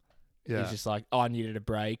him. Yeah. He's just like, oh, I needed a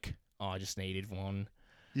break. Oh, I just needed one.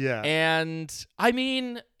 Yeah. And I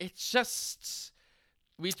mean, it's just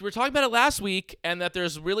we were talking about it last week, and that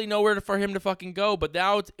there's really nowhere for him to fucking go. But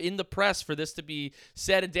now it's in the press for this to be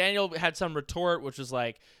said, and Daniel had some retort, which was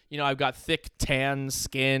like, you know, I've got thick tan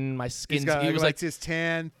skin. My skin's he was like his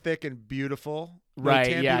tan, thick and beautiful.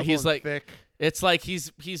 Right? Tan, yeah. He's like thick. It's like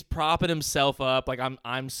he's propping himself up, like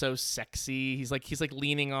I'm so sexy. He's like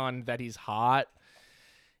leaning on that he's hot.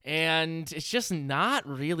 And it's just not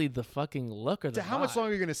really the fucking look or the How vibe. much longer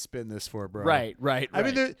are you going to spin this for, bro? Right. I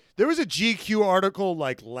mean, there was a GQ article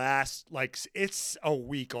it's a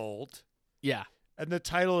week old. Yeah. And the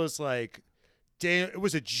title is like, it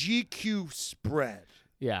was a GQ spread.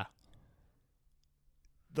 Yeah.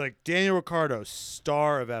 Like, Daniel Ricciardo,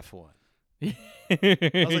 star of F1. I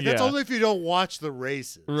was like, that's only if you don't watch the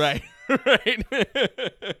races. Right.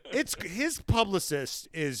 It's his publicist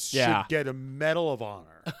should get a Medal of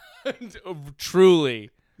Honor. Truly.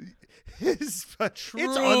 It's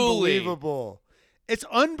unbelievable. It's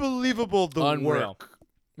unbelievable Unreal. work.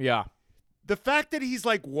 Yeah. The fact that he's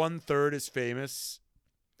like 1/3 as famous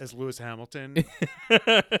as Lewis Hamilton,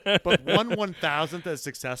 but 1/1000th as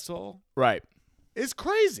successful, Right. is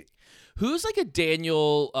crazy. Who's like a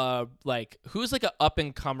Daniel, who's like a up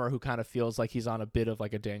and comer who kind of feels like he's on a bit of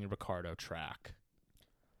like a Daniel Ricciardo track?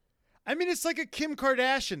 I mean, it's like a Kim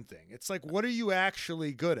Kardashian thing. It's like, what are you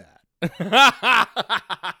actually good at?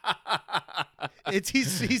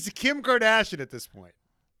 He's Kim Kardashian at this point.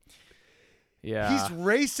 Yeah. He's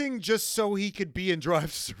racing just so he could be in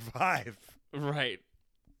Drive to Survive. Right.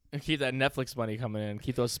 And keep that Netflix money coming in.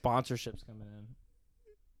 Keep those sponsorships coming in.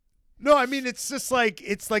 No, I mean, it's just like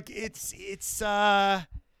he's a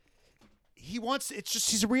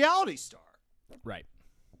reality star. Right.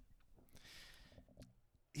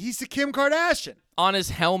 He's the Kim Kardashian. On his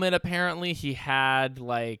helmet, apparently, he had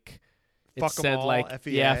like Fuck 'em all,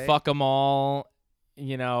 FEA. yeah, fuck 'em all,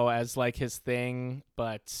 you know, as like his thing.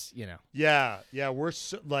 But you know, yeah, we're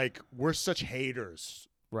such haters,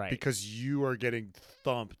 right? Because you are getting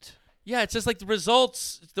thumped. Yeah, it's just like the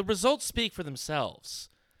results speak for themselves.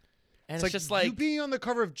 And it's just like you being on the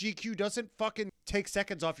cover of GQ doesn't fucking take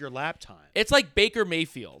seconds off your lap time. It's like Baker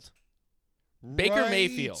Mayfield. Baker Right.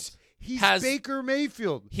 Mayfield. He's has- Baker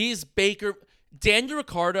Mayfield. He's Baker. Daniel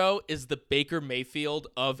Ricciardo is the Baker Mayfield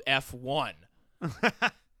of F1.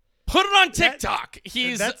 Put it on TikTok.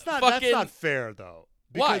 That's not fair though.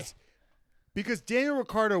 Why? Because Daniel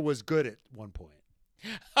Ricciardo was good at one point.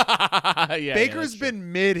 Yeah, Baker's that's true.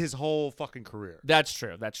 been mid his whole fucking career. That's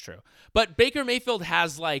true. But Baker Mayfield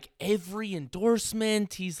has like every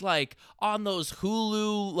endorsement. He's like on those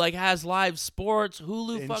Hulu, like has live sports.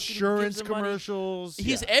 Hulu fucking Insurance gives him money. commercials.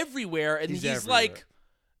 He's everywhere, and he's everywhere. like,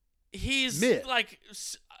 he's Mid. like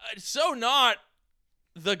so not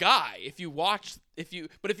the guy. If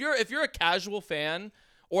you're a casual fan,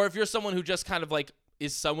 or if you're someone who just kind of like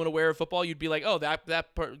is somewhat aware of football, you'd be like, oh, that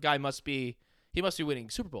guy must be winning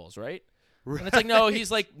Super Bowls, right? And it's like, no, he's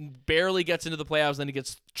like barely gets into the playoffs, then he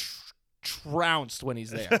gets trounced when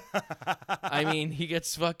he's there. I mean, he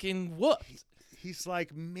gets fucking whooped. He's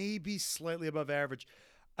like maybe slightly above average.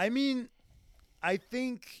 I mean, I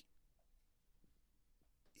think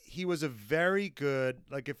he was a very good,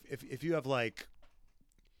 like if you have like,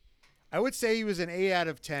 I would say he was an 8 out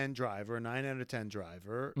of 10 driver, a 9 out of 10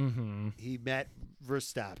 driver. Mm-hmm. He met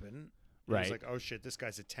Verstappen. He Right. was like, oh, shit, this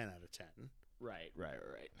guy's a 10 out of 10. Right.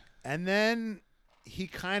 And then he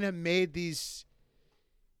kind of made these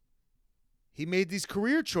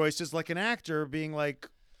career choices like an actor, being like,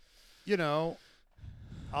 you know,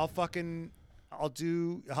 I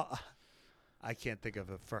can't think of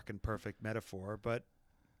a fucking perfect metaphor, but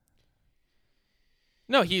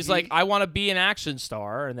No, he's like, I want to be an action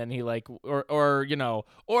star, and then he like, or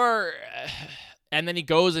and then he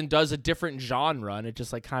goes and does a different genre, and it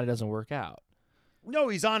just like kind of doesn't work out. no,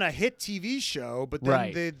 he's on a hit TV show, but then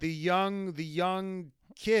Right. the young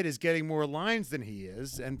kid is getting more lines than he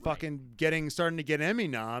is, and fucking starting to get Emmy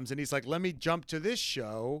noms, and he's like, let me jump to this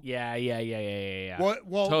show. Yeah.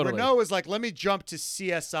 Well, Totally. Renault is like, let me jump to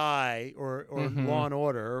CSI or Law and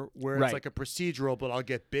Order, where Right. it's like a procedural, but I'll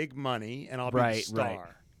get big money and I'll be the star. Right.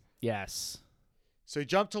 Yes. So he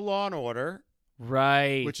jumped to Law and Order,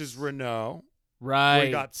 Right. which is Renault. right. Where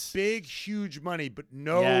he got big, huge money, but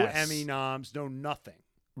no Yes. Emmy noms, no nothing.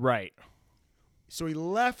 Right. So he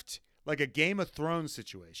left like a Game of Thrones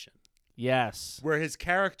situation, Yes. where his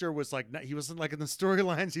character was like, he wasn't like in the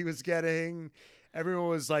storylines he was getting. Everyone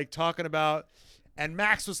was like talking about, and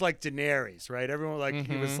Max was like Daenerys, right? Everyone like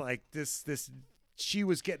he was like this. She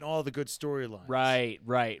was getting all the good storylines, Right.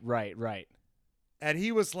 And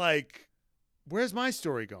he was like, "Where's my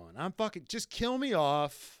story going? I'm fucking just kill me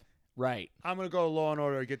off. Right. I'm gonna go to Law and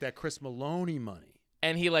Order and get that Chris Maloney money."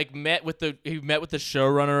 And he like met with the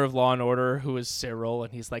showrunner of Law and Order, who is Cyril,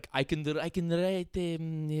 and he's like, I can write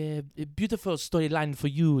a beautiful storyline for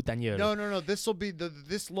you, Daniel. No. This will be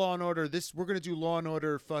this Law and Order. We're gonna do Law and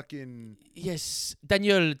Order. Fucking Yes,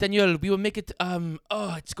 Daniel, we will make it.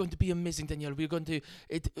 It's going to be amazing, Daniel. We're going to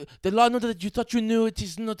the Law and Order that you thought you knew, it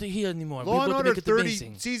is not here anymore. Law We're and going to Order make it 30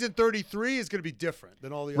 amazing. season 33 is gonna be different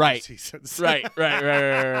than all the other Right. seasons. Right.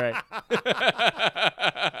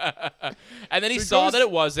 And then he saw that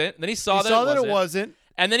it wasn't. Then he saw that it wasn't.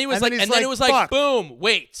 And then he was And like, then he's and then it like, was like, "Fuck." boom,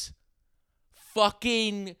 wait.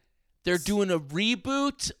 Fucking, they're doing a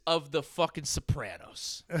reboot of the fucking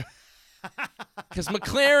Sopranos. Because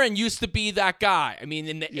McLaren used to be that guy. I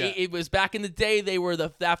mean, it was back in the day, they were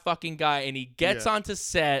that fucking guy. And he gets onto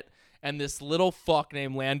set, and this little fuck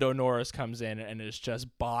named Lando Norris comes in and is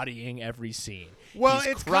just bodying every scene. Well,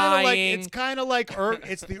 He's it's crying. kind of like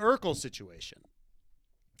it's the Urkel situation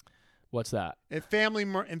What's that? in Family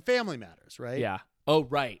Matters, right? Yeah. Oh,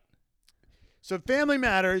 right. So Family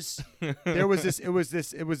Matters, it was supposed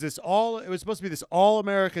to be this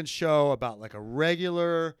all-American show about like a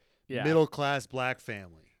regular middle class black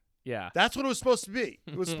family. Yeah. That's what it was supposed to be.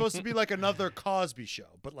 It was supposed to be like another Cosby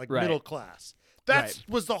show, but like Right. middle class. That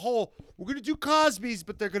was the whole. We're gonna do Cosby's,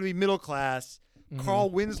 but they're gonna be middle class. Carl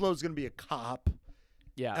Winslow's gonna be a cop.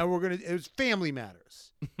 Yeah. And it was Family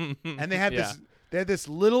Matters. And they had this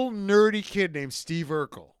little nerdy kid named Steve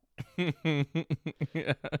Urkel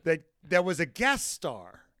that was a guest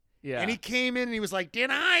star. Yeah. And he came in and he was like, "Did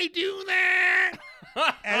I do that?"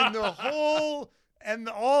 and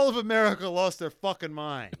all of America lost their fucking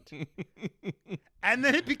mind. And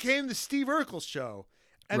then it became the Steve Urkel show.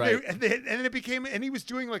 And Right. and he was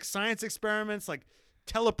doing like science experiments, like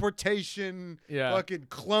teleportation, fucking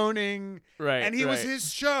cloning. Right. And he was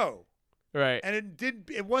his show. Right. And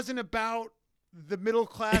it wasn't about the middle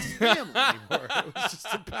class family anymore.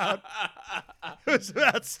 It was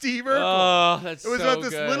about Steve Urkel. Oh, that's It was so about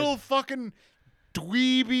this good. little fucking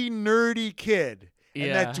dweeby nerdy kid. And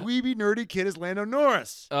Yeah. that dweeby nerdy kid is Lando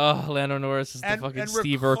Norris. Oh, Lando Norris is the And- fucking and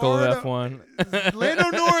Steve Urkel of Ricardo- F1. Lando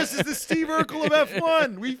Norris is the Steve Urkel of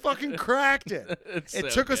F1. We fucking cracked it. It's It so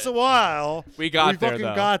took us good. a while. We got there, fucking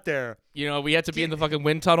though. got there. You know, we had to be in the fucking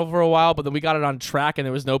wind tunnel for a while, but then we got it on track and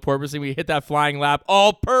there was no porpoising. We hit that flying lap,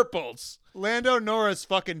 all purples. Lando Norris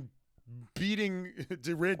fucking beating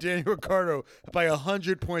Daniel Ricciardo by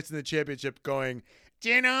 100 points in the championship, going,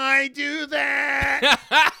 "Did I do that?"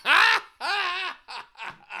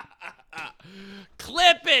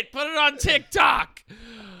 Clip it. Put it on TikTok.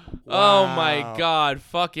 Wow. Oh, my God.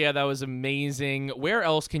 Fuck yeah, that was amazing. Where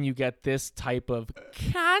else can you get this type of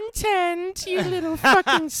content, you little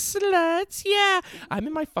fucking sluts? Yeah. I'm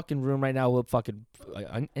in my fucking room right now,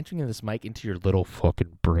 I'm entering this mic into your little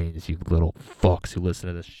fucking brains, you little fucks who listen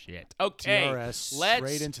to this shit. Okay. DRS let's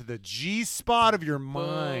straight into the G spot of your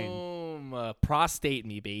mind. Boom. Prostate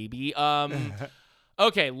me, baby.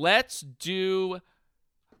 Okay, let's do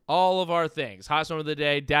all of our things. Hot storm of the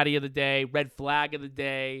day, daddy of the day, red flag of the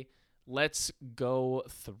day. Let's go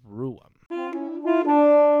through them.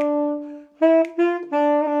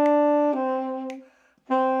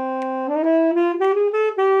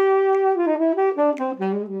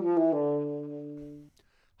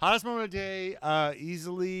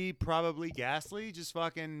 easily, probably Gasly, just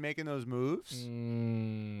fucking making those moves.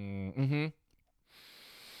 Mm-hmm.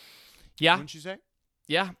 Yeah. Wouldn't you say?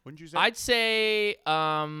 Yeah. Wouldn't you say? I'd say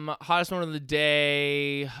hottest one of the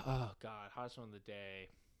day. Oh God, hottest one of the day.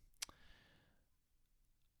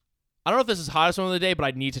 I don't know if this is hottest one of the day, but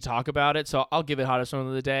I need to talk about it, so I'll give it hottest one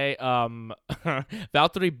of the day.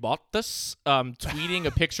 Valtteri Bottas tweeting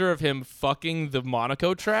a picture of him fucking the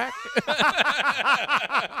Monaco track.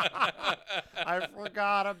 I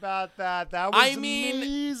forgot about that. That was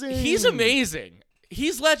amazing. He's amazing.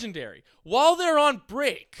 He's legendary. While they're on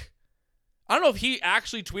break, I don't know if he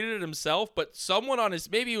actually tweeted it himself, but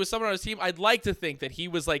maybe it was someone on his team. I'd like to think that he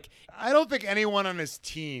was like. I don't think anyone on his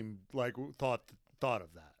team thought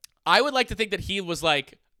of that. I would like to think that he was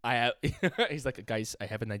like, he's like, guys, I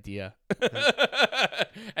have an idea.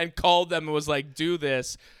 And called them and was like, do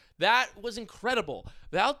this. That was incredible.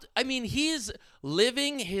 He's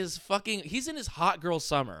living he's in his hot girl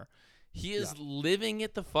summer. He is living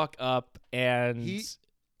it the fuck up, and he's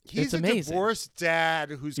it's a amazing. divorced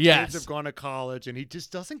dad whose kids have gone to college, and he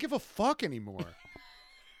just doesn't give a fuck anymore.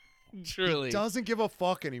 Truly. He doesn't give a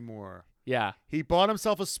fuck anymore. Yeah. He bought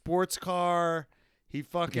himself a sports car. He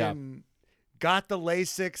fucking got the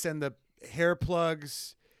Lasix and the hair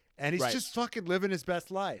plugs, and he's just fucking living his best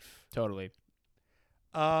life. Totally.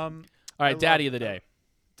 All right, Daddy of the Day.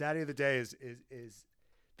 Daddy of the Day is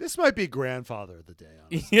this might be Grandfather of the Day,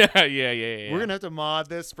 honestly. Yeah. We're gonna have to mod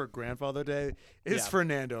this for Grandfather Day. It's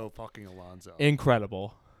Fernando fucking Alonso.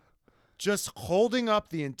 Incredible. Just holding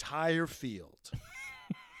up the entire field.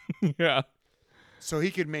 Yeah. So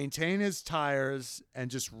he could maintain his tires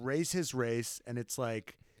and just race his race. And it's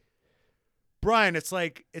like, Brian,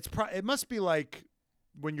 it must be like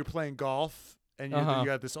when you're playing golf and you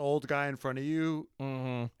got this old guy in front of you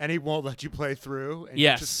and he won't let you play through and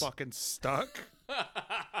you're just fucking stuck.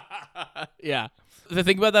 Yeah. The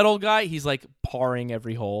thing about that old guy, he's like parring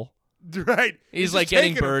every hole. Right. He's like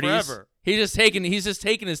getting birdies. He's just taking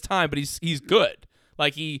his time, but he's good.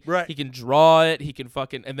 Like he can draw it, he can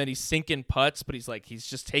fucking, and then he's sinking putts, but he's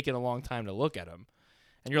just taking a long time to look at him.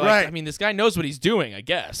 And you're like, I mean, this guy knows what he's doing, I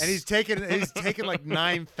guess. And he's taking like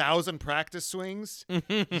 9,000 practice swings.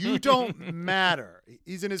 You don't matter.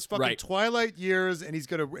 He's in his fucking twilight years, and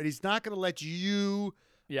he's not gonna let you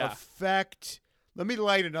affect. Let me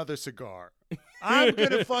light another cigar. I'm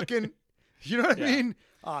gonna fucking, you know what I mean?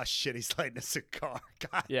 Oh shit, he's lighting a cigar.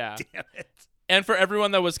 God damn it. And for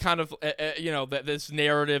everyone that was kind of, this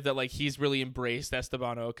narrative that like he's really embraced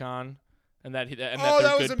Esteban Ocon, and that they're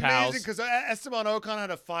was good amazing pals. because Esteban Ocon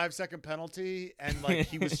had a 5-second penalty, and like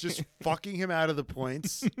he was just fucking him out of the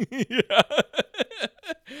points. Yeah.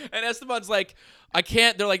 And Esteban's like, I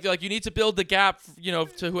can't. They're like, you need to build the gap,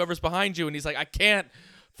 to whoever's behind you, and he's like, I can't.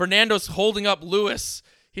 Fernando's holding up Lewis.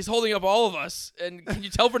 He's holding up all of us. And can you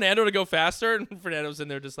tell Fernando to go faster? And Fernando's in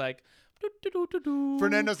there just like.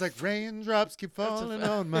 Fernando's like, raindrops keep falling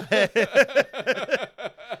on my head.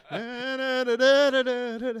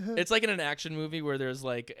 It's like in an action movie where there's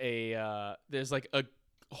like a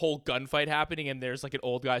whole gunfight happening, and there's like an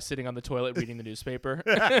old guy sitting on the toilet reading the newspaper.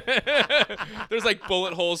 There's like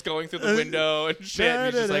bullet holes going through the window and shit.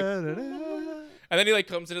 And he's just like, and then he like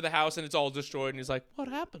comes into the house and it's all destroyed, and he's like, what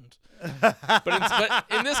happened? But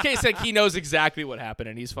in this case, like he knows exactly what happened,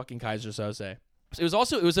 and he's fucking Kaiser Soze.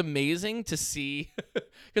 It was amazing to see,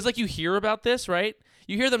 because like you hear about this, right?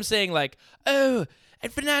 You hear them saying like, oh,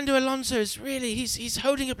 and Fernando Alonso is really he's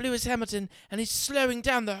holding up Lewis Hamilton and he's slowing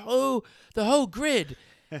down the whole grid.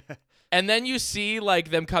 And then you see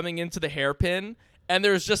like them coming into the hairpin, and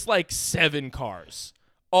there's just like 7 cars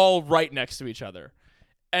all right next to each other,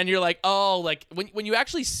 and you're like, oh, like when you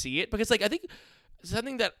actually see it, because like I think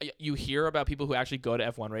something that you hear about people who actually go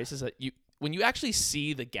to F1 races, that when you actually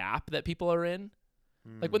see the gap that people are in.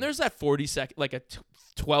 Like when there's that 40-second, like a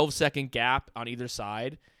 12-second gap on either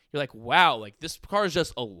side, you're like, wow, like this car is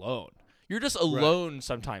just alone. You're just alone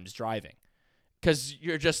sometimes driving because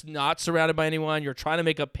you're just not surrounded by anyone. You're trying to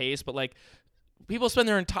make up pace, but like people spend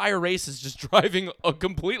their entire races just driving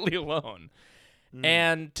completely alone.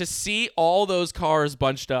 And to see all those cars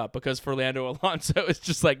bunched up because Fernando Alonso is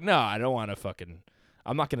just like, no, I don't want to fucking.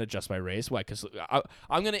 I'm not going to adjust my race. Why? Because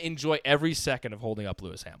I'm going to enjoy every second of holding up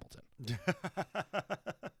Lewis Hamilton.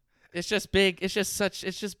 It's just big. It's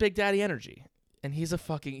just Big Daddy energy. And he's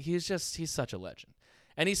such a legend.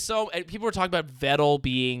 And people were talking about Vettel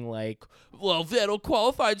being like, well, Vettel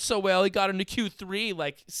qualified so well. He got into Q3.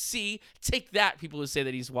 Like, see, take that. People who say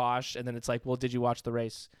that he's washed. And then it's like, well, did you watch the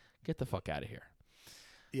race? Get the fuck out of here.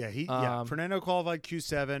 Yeah, Fernando qualified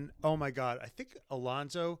Q7. Oh my God. I think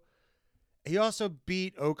Alonso. He also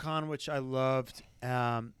beat Ocon, which I loved.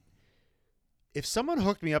 if someone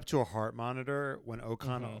hooked me up to a heart monitor when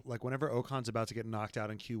Ocon, Mm-hmm. like whenever Ocon's about to get knocked out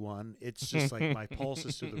in Q1, it's just like my pulse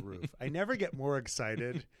is through the roof. I never get more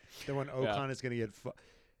excited than when Ocon is going to get.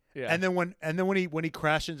 Yeah. And then when he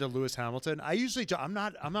crashed into Lewis Hamilton, I'm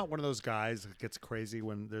not one of those guys that gets crazy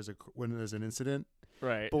when there's an incident.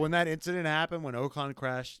 Right. But when that incident happened, when Ocon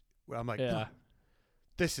crashed, I'm like, Yeah.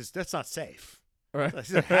 that's not safe. Right.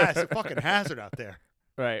 It's a fucking hazard out there.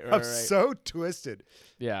 Right. I'm so twisted.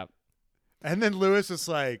 Yeah. And then Lewis was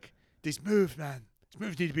like, these moves, man, these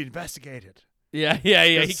moves need to be investigated. Yeah.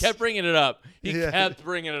 He kept bringing it up. He's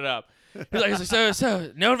like,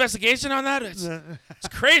 so no investigation on that? It's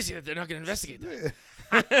crazy that they're not going to investigate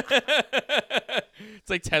that. It's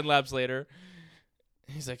like 10 laps later.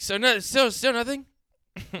 He's like, so nothing?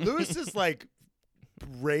 Lewis is like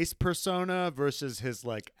race persona versus his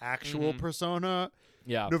like actual persona.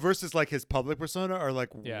 Yeah. No, versus like his public persona are like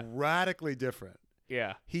Yeah. radically different.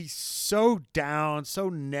 Yeah. He's so down, so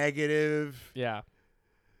negative. Yeah.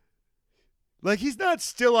 Like he's not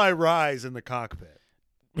Still I Rise in the cockpit.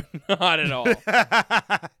 Not at all.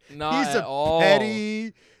 Not He's at all.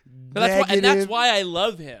 petty, That's why I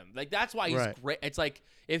love him. Like that's why he's Right. great. It's like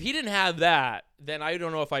if he didn't have that, then I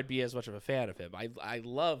don't know if I'd be as much of a fan of him. I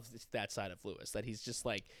love that side of Lewis. That he's just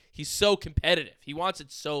like he's so competitive. He wants it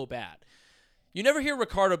so bad. You never hear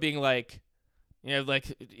Ricardo being like, come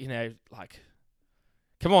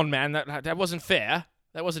on, man, that wasn't fair.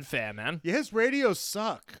 That wasn't fair, man. Yeah, his radios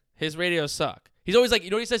suck. His radios suck. He's always like, you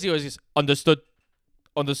know what he says? He always goes, understood.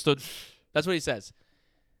 That's what he says.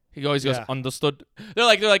 He always goes, understood. They're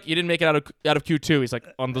like, you didn't make it out of Q2. He's like,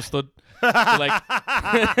 understood. They're like,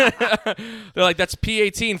 that's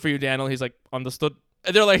P18 for you, Daniel. He's like, understood.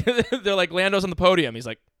 And they're like, Lando's on the podium. He's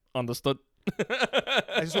like, understood.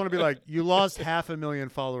 I just want to be like, you lost 500,000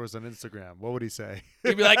 followers on Instagram. What would he say?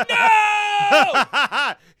 He'd be like,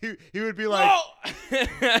 no! he would be like, No!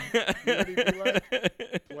 He'd be like,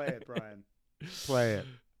 play it, Brian. Play it.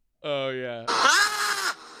 Oh, yeah.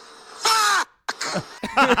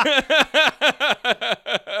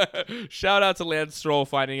 Shout out to Lance Stroll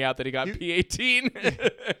finding out that he got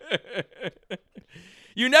P18.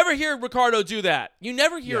 You never hear Ricardo do that. You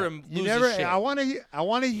never hear him lose his shit. I want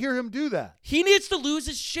to hear him do that. He needs to lose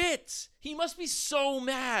his shit. He must be so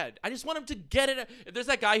mad. I just want him to get it. There's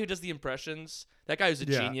that guy who does the impressions. That guy who's a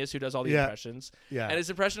genius who does all the impressions. Yeah. And his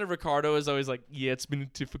impression of Ricardo is always like, yeah, it's been a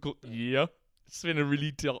difficult year. It's been a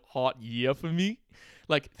really hot year for me.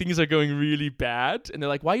 Like, things are going really bad. And they're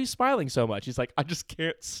like, why are you smiling so much? He's like, I just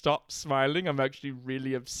can't stop smiling. I'm actually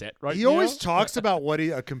really upset right now. He always talks about what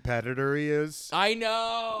a competitor he is. I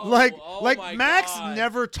know. Like my Max God.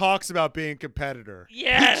 never talks about being a competitor.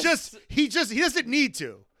 Yes. He doesn't need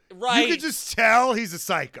to. Right. You can just tell he's a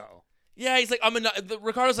psycho. Yeah, he's like,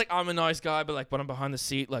 Ricardo's like, I'm a nice guy, but like when I'm behind the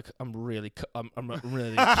seat, like I'm really a killer. And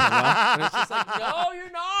it's just like, no,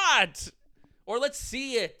 you're not. Or let's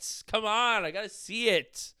see it. Come on, I gotta see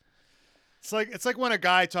it. It's like when a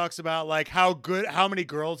guy talks about like how many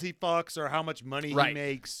girls he fucks or how much money he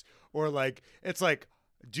makes, or like it's like,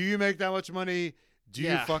 do you make that much money? Do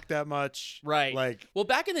you fuck that much? Right. Like, well,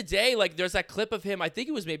 back in the day, like there's that clip of him. I think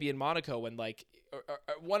it was maybe in Monaco when like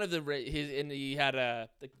one of he had the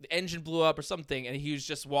engine blew up or something, and he was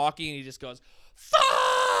just walking and he just goes,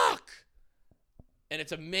 "Fuck!" And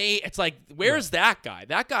it's amazing. It's like, where's that guy?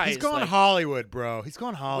 That guy he's is going like, Hollywood, bro. He's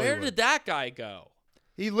going Hollywood. Where did that guy go?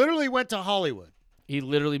 He literally went to Hollywood. He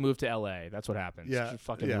literally moved to L.A. That's what happens. Yeah, You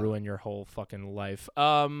fucking yeah. ruin your whole fucking life.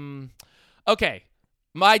 Okay.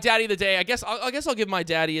 My daddy of the day. I guess I'll give my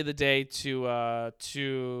daddy of the day to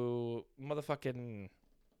motherfucking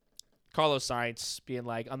Carlos Sainz being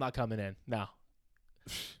like, I'm not coming in. No.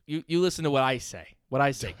 You listen to what I say. What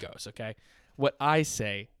I say goes, okay? What I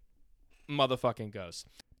say motherfucking goes.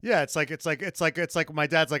 Yeah, it's like my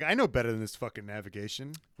dad's like, I know better than this fucking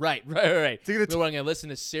navigation. Right. Think of the You know what, I'm gonna listen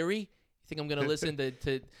to Siri? You think I'm gonna listen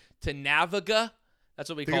to Naviga? That's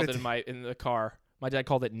what we called it in the car. My dad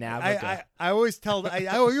called it Naviga. I always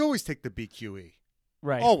you always take the BQE.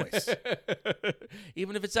 Right. Always.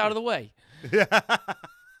 Even if it's out of the way. Yeah.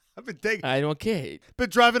 I've I don't care. been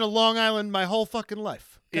driving to Long Island my whole fucking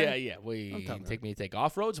life. Okay? Yeah. You telling take me to take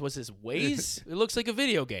off-roads? What's this, Waze? It looks like a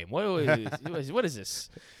video game. What is this?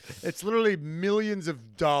 It's literally millions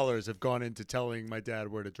of dollars have gone into telling my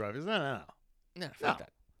dad where to drive. No. No, fuck that.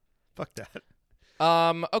 Fuck that.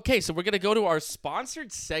 Okay, so we're going to go to our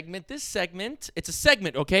sponsored segment. This segment, it's a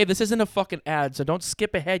segment, okay? This isn't a fucking ad, so don't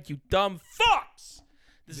skip ahead, you dumb fucks.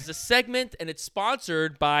 This is a segment, and it's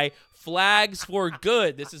sponsored by Flags for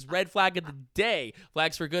Good. This is Red Flag of the Day.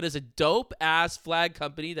 Flags for Good is a dope-ass flag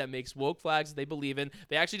company that makes woke flags that they believe in.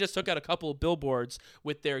 They actually just took out a couple of billboards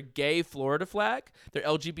with their gay Florida flag, their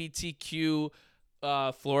LGBTQ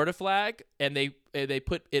Florida flag, and they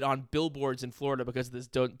put it on billboards in Florida because of this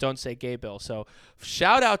don't say gay bill. So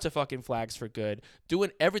shout out to fucking Flags for Good,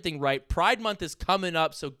 doing everything right. Pride Month is coming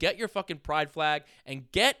up, so get your fucking pride flag and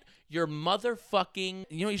get your motherfucking,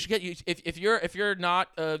 you should get, if you're not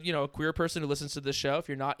a queer person who listens to this show, if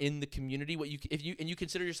you're not in the community, if you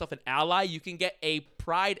consider yourself an ally, you can get a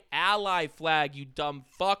pride ally flag, you dumb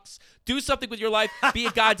fucks. Do something with your life, be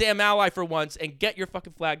a goddamn ally for once, and get your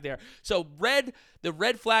fucking flag there. So the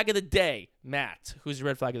red flag of the day, Matt, who's your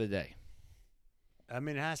red flag of the day? I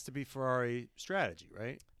mean, it has to be Ferrari strategy,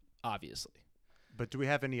 right? Obviously. But do we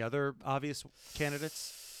have any other obvious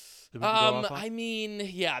candidates? I mean,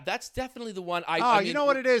 yeah, that's definitely the one. You know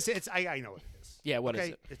what it is? I know what it is. Yeah, what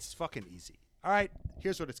is it? It's fucking easy. All right,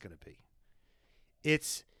 here's what it's gonna be.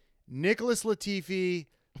 It's Nicholas Latifi,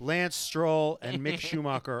 Lance Stroll, and Mick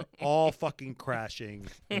Schumacher all fucking crashing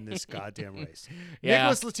in this goddamn race. Yeah.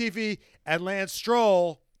 Nicholas Latifi and Lance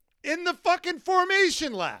Stroll in the fucking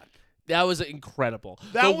formation lap. That was incredible.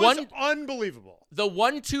 That was unbelievable. The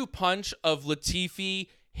 1-2 punch of Latifi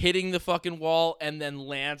hitting the fucking wall and then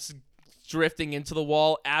Lance drifting into the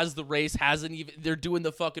wall as the race they're doing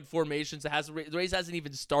the fucking formations. The race hasn't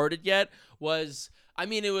even started yet. It was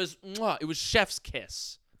chef's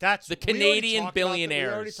kiss. That's the Canadian billionaires.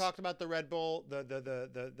 We already talked about the Red Bull,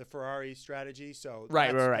 the Ferrari strategy. So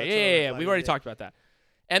right. Yeah. We've already talked about that.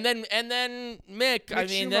 And then Mick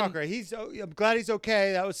Schumacher, I'm glad he's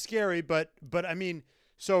okay. That was scary, but I mean,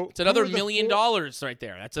 so it's another $1 million right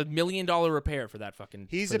there. That's $1 million repair for that fucking.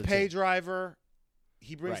 He's a pay driver.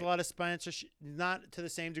 He brings a lot of sponsorship, not to the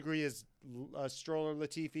same degree as Stroll or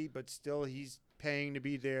Latifi, but still he's paying to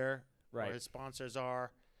be there. Right. Where his sponsors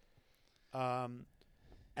are. And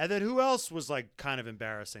then who else was like kind of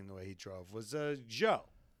embarrassing the way he drove was Joe,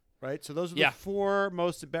 right? So those are the four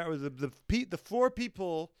most embarrassing. The four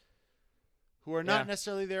people who are not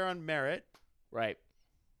necessarily there on merit. Right.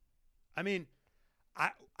 I mean,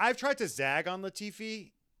 I've tried to zag on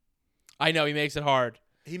Latifi. I know he makes it hard.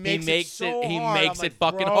 He makes it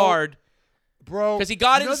fucking hard, bro. Because he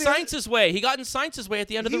got in Sainz's way. He got in Sainz's way at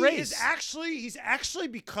the end of the race. He's actually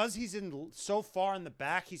because he's in so far in the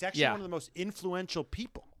back. He's actually one of the most influential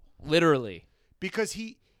people. Literally, because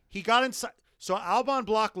he got inside. So Albon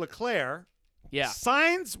blocked Leclerc. Yeah.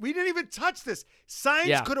 Sainz, we didn't even touch this.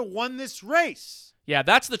 Sainz could have won this race. Yeah,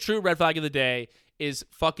 that's the true red flag of the day. Is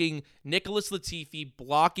fucking Nicholas Latifi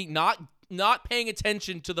blocking, not paying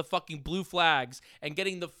attention to the fucking blue flags and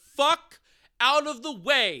getting the fuck out of the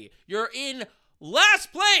way. You're in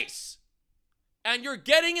last place, and you're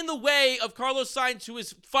getting in the way of Carlos Sainz, who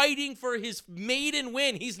is fighting for his maiden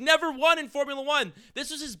win. He's never won in Formula One.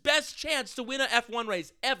 This was his best chance to win an F1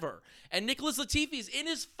 race ever, and Nicholas Latifi's in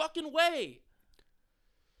his fucking way.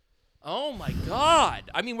 Oh my God!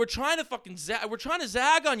 I mean, we're trying to fucking we're trying to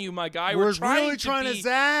zag on you, my guy. We're really trying to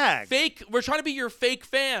zag. Fake. We're trying to be your fake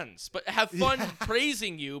fans, but have fun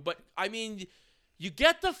praising you. But I mean, you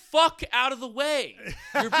get the fuck out of the way.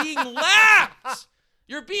 You're being lapped.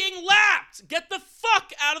 You're being lapped. Get the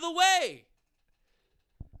fuck out of the way.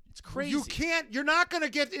 It's crazy. You can't. You're not going to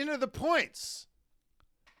get into the points.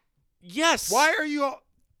 Yes. Why are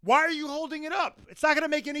you holding it up? It's not going to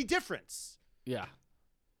make any difference. Yeah.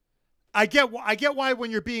 I get why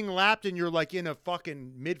when you're being lapped and you're like in a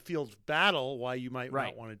fucking midfield battle, why you might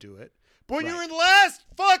not want to do it. But when you're in last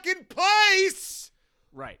fucking place,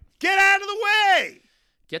 right? Get out of the way.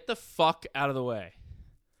 Get the fuck out of the way.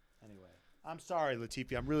 Anyway, I'm sorry,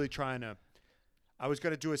 Latifi. I'm really trying to. I was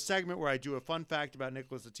going to do a segment where I do a fun fact about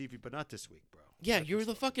Nicholas Latifi, but not this week, bro. Yeah, you're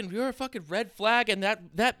a fucking red flag, and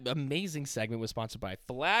that amazing segment was sponsored by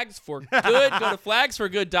Flags for Good. Go to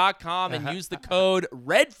flagsforgood.com and use the code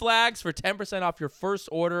REDFLAGS for 10% off your first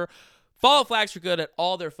order. Follow Flags for Good at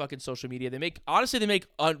all their fucking social media. They make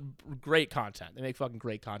great content. They make fucking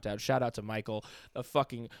great content. Shout out to Michael, the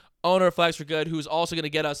fucking owner of Flags for Good, who's also going to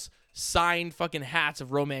get us signed fucking hats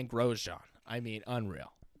of Romain Grosjean. I mean,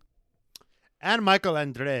 unreal. And Michael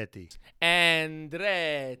Andretti.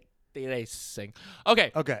 Racing.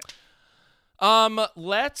 Okay.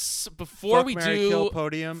 Let's fuck, Mary, kill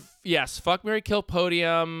podium. Yes, fuck, Mary, kill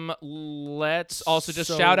podium. Let's also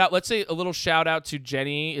just shout out. Let's say a little shout out to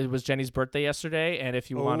Jenny. It was Jenny's birthday yesterday, and if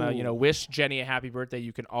you want to, wish Jenny a happy birthday,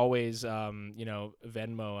 you can always,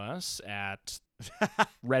 Venmo us at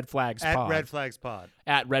Red Flags Pod. At Red Flags Pod.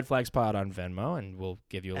 At Red Flags Pod on Venmo, and we'll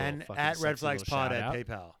give you a little and fucking at Red Flags Pod at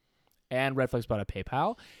PayPal. and redflagspod at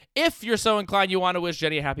PayPal. If you're so inclined, you want to wish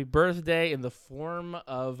Jenny a happy birthday in the form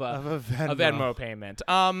of a Venmo payment.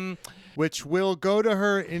 Which will go to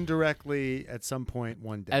her indirectly at some point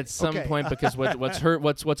one day. At some point, because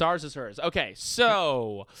what's ours is hers. Okay,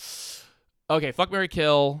 so fuck, marry,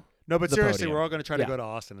 kill. No, but the seriously, podium. we're all going to try to go to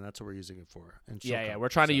Austin, and that's what we're using it for. And Yeah, we're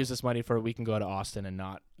trying to use this money for we can go to Austin and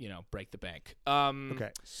not, break the bank.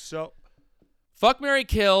 Okay, so fuck, marry,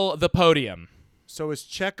 kill the podium. So it's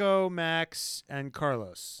Checo, Max, and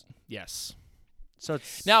Carlos. Yes. So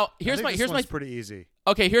it's now here's my pretty easy.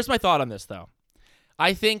 Okay, here's my thought on this though.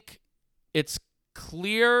 I think it's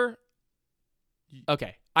clear.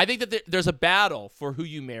 Okay, I think that there's a battle for who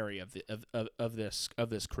you marry of this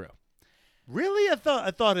crew. Really, I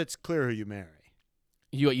thought it's clear who you marry.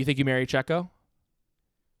 You think you marry Checo?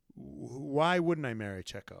 Why wouldn't I marry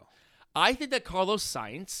Checo? I think that Carlos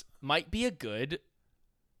Sainz might be a good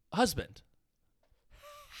husband.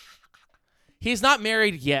 He's not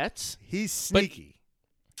married yet. He's sneaky.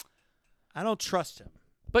 I don't trust him.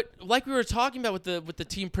 But like we were talking about with the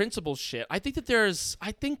team principal shit, I think that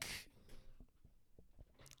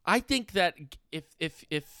I think that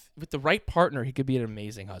if with the right partner, he could be an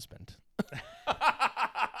amazing husband.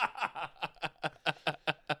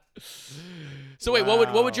 So wait,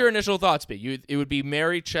 what would your initial thoughts be? It would be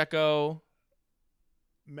marry Checo,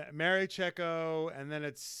 marry Checo, and then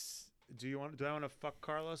it's do I want to fuck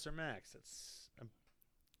Carlos or Max? I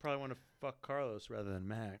probably want to fuck Carlos rather than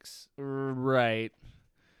Max. Right.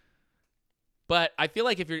 But I feel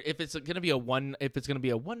like if it's gonna be a one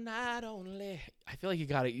night only, I feel like you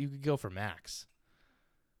could go for Max.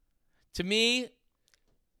 To me,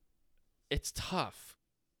 it's tough.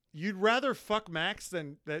 You'd rather fuck Max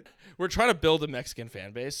than that. We're trying to build a Mexican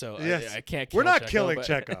fan base, so yes. I can't. We're not Checo, killing but...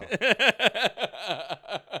 Checo.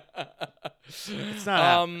 It's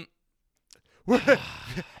not.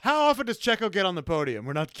 How often does Checo get on the podium?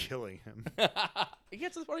 We're not killing him. He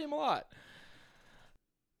gets to the podium a lot.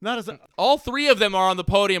 Not as all three of them are on the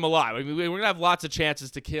podium a lot. I mean, we're gonna have lots of chances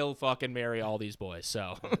to kill, fucking marry all these boys.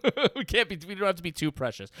 So we don't have to be too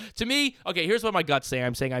precious. To me, okay, here's what my gut's saying.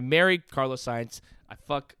 I'm saying I marry Carlos Sainz, I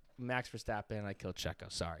fuck Max Verstappen, and I kill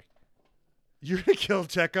Checo. Sorry. You're gonna kill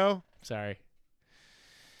Checo? Sorry.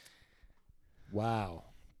 Wow.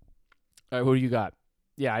 All right, who do you got?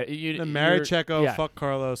 Yeah, marry Checo, fuck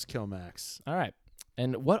Carlos, kill Max. All right.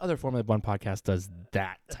 And what other Formula One podcast does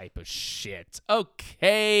that type of shit?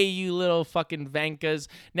 Okay, you little fucking Vankas.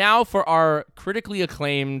 Now for our critically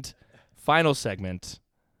acclaimed final segment.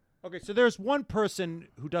 Okay, so there's one person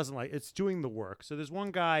who doesn't like it's doing the work. So there's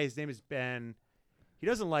one guy, his name is Ben. He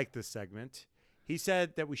doesn't like this segment. He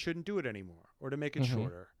said that we shouldn't do it anymore or to make it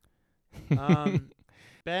shorter.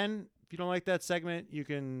 Ben, if you don't like that segment, you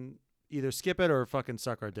can either skip it or fucking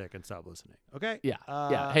suck our dick and stop listening. Okay? Yeah.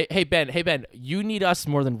 Yeah. Hey Ben, you need us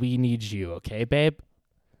more than we need you, okay, babe?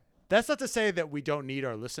 That's not to say that we don't need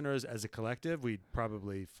our listeners as a collective. We'd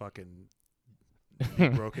probably fucking be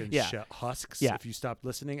broken husks if you stopped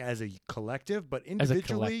listening as a collective, but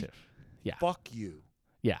individually, fuck you.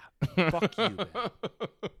 Yeah. Fuck you, man.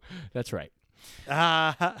 That's right.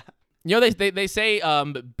 They say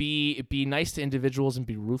be nice to individuals and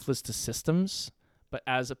be ruthless to systems. But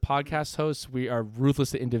as a podcast host, we are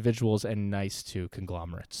ruthless to individuals and nice to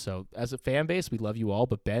conglomerates. So as a fan base, we love you all.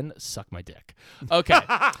 But Ben, suck my dick. Okay.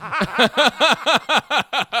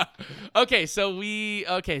 So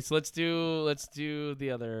let's do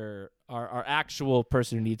the other our actual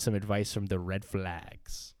person who needs some advice from the red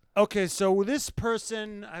flags. Okay, so this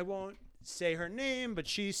person, I won't say her name, but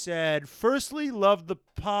she said, firstly, love the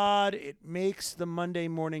pod. It makes the Monday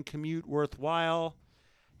morning commute worthwhile.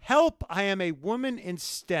 Help, I am a woman in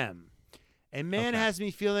STEM. A man has me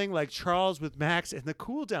feeling like Charles with Max in the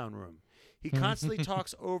cool-down room. He constantly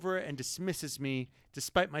talks over and dismisses me,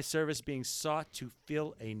 despite my service being sought to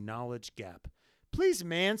fill a knowledge gap. Please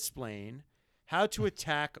mansplain how to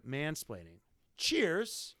attack mansplaining.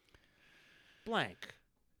 Cheers. Blank.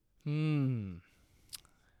 Now,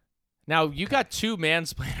 you got two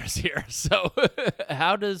mansplainers here, so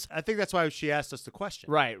how does... I think that's why she asked us the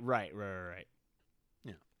question. Right.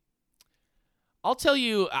 Yeah. I'll tell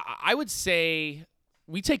you, I would say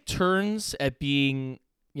we take turns at being,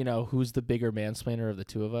 who's the bigger mansplainer of the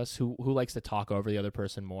two of us, who likes to talk over the other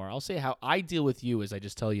person more. I'll say how I deal with you is I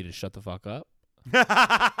just tell you to shut the fuck up.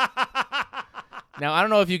 Now, I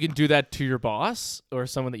don't know if you can do that to your boss or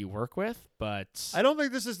someone that you work with, but... I don't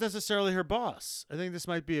think this is necessarily her boss. I think this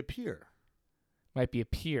might be a peer. Might be a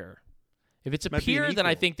peer. If it's a peer, then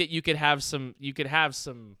I think that you could have some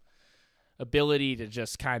ability to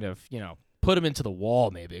just kind of, put him into the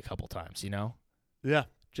wall maybe a couple times, Yeah.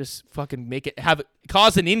 Just fucking make it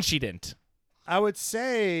cause an incident. I would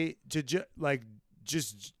say to just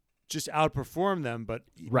outperform them, but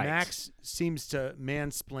Right. Max seems to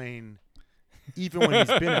mansplain even when he's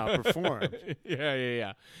been outperformed.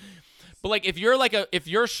 Yeah. But like if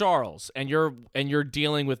you're Charles and you're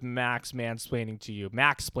dealing with Max mansplaining to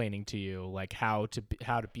you like how to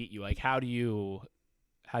beat you, like how do you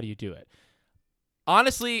do it?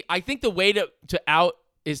 Honestly, I think the way to out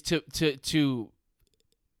is to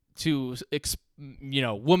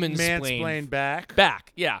Mansplain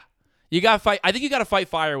back. Yeah. You got to fight. I think you got to fight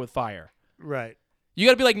fire with fire. Right. You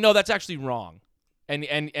got to be like, "No, that's actually wrong." And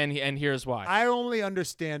here's why. I only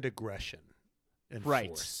understand aggression and Right.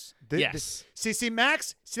 force. Yes. See,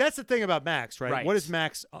 Max. See, that's the thing about Max, right? Right. What is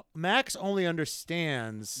Max? Max only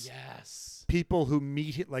understands Yes. people who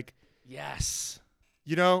meet it. Like, Yes.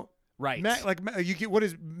 you know, Right. you get what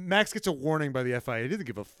is Max gets a warning by the FIA. He doesn't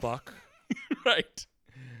give a fuck. Right.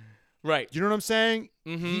 Right. You know what I'm saying?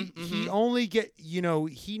 Mm-hmm, He only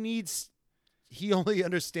he only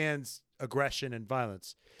understands aggression and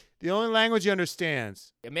violence. The only language he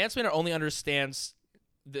understands. A mansplainer only understands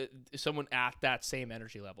someone at that same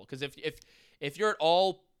energy level. Because if you're at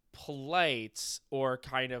all polite or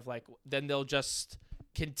kind of like, then they'll just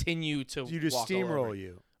continue to You just walk all steamroll over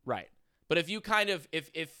you. Right. But if you kind of if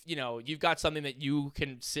you've got something that you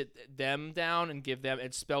can sit them down and give them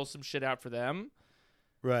and spell some shit out for them.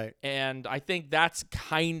 Right. And I think that's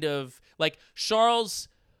kind of like Charles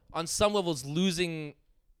on some levels losing.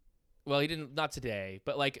 Well, he didn't, not today,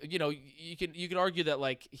 but like, you can argue that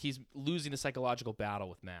like he's losing the psychological battle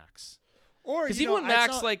with Max. Or because even when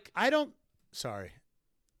Max sorry.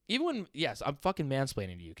 Even when, yes, I'm fucking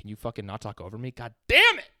mansplaining to you. Can you fucking not talk over me? God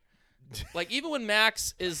damn it. Like even when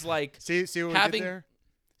Max is like see what we did there?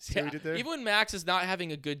 See what we did there? Even when Max is not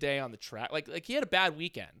having a good day on the track, like he had a bad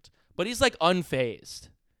weekend, but he's like unfazed.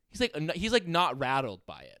 He's like not rattled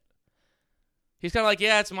by it. He's kind of like,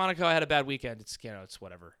 yeah, it's Monaco. I had a bad weekend. It's it's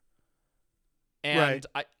whatever. And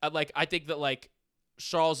right. I think that like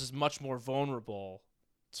Charles is much more vulnerable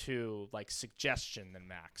to like suggestion than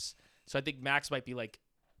Max. So I think Max might be like,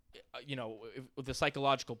 with the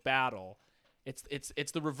psychological battle.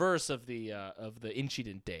 It's the reverse of the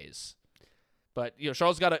incident days, but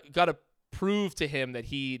Charles got to prove to him that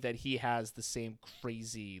he has the same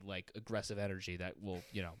crazy like aggressive energy that will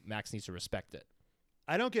Max needs to respect it.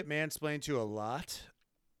 I don't get mansplained to a lot,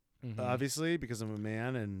 obviously, because I'm a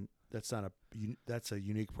man, and that's a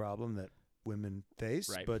unique problem that women face.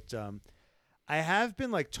 Right. But I have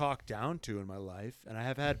been like talked down to in my life, and I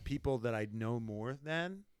have had people that I know more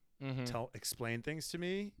than. Explain things to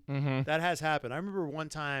me. That has happened. I remember one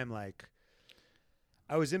time, like,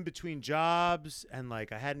 I was in between jobs and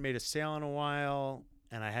like I hadn't made a sale in a while,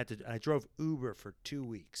 and I drove Uber for 2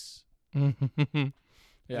 weeks. Yeah. And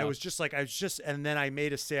it was just like and then I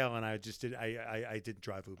made a sale and I didn't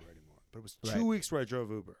drive Uber anymore. But it was 2 weeks where I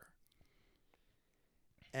drove Uber,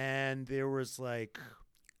 and there was like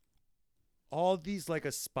all these like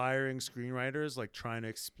aspiring screenwriters like trying to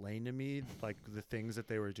explain to me like the things that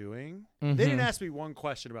they were doing. They didn't ask me one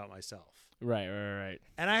question about myself. Right.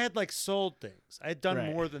 And I had like sold things. I had done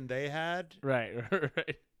more than they had. Right.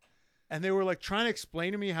 And they were like trying to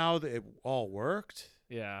explain to me how it all worked.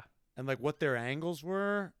 Yeah. And like what their angles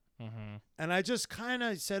were. And I just kind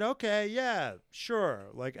of said, okay, yeah, sure.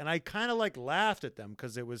 Like, and I kind of like laughed at them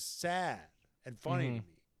because it was sad and funny to me.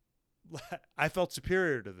 I felt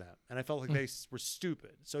superior to them, and I felt like they were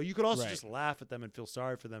stupid. So you could also just laugh at them and feel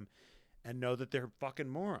sorry for them and know that they're fucking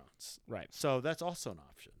morons. Right. So that's also an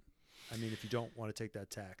option. I mean, if you don't want to take that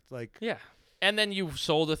tact. Like, yeah. And then you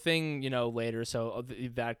sold a thing, later. So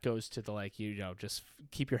that goes to the, like, just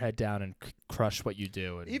keep your head down and crush what you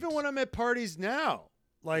do. And even when I'm at parties now,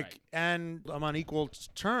 like, and I'm on equal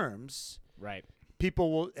terms. Right.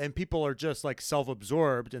 People are just like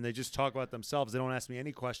self-absorbed and they just talk about themselves. They don't ask me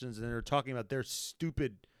any questions, and they're talking about their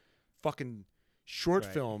stupid fucking short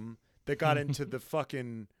film that got into the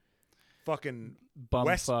fucking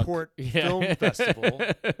Westport Film Festival.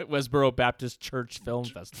 Westboro Baptist Church Film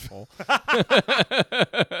Festival.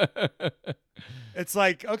 It's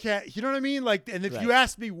like, okay, you know what I mean? Like, and if you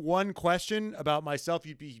asked me one question about myself,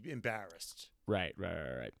 you'd be embarrassed. Right. Do you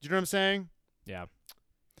know what I'm saying? Yeah.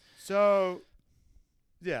 So,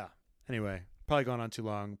 yeah. Anyway, probably gone on too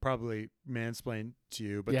long. Probably mansplained to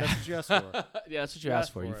you, but that's what you asked for. Yeah, that's what you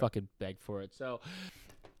asked for. You fucking begged for it. So,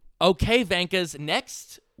 okay, Vankas,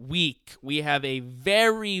 next week we have a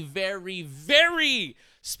very, very, very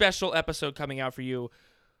special episode coming out for you.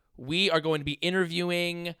 We are going to be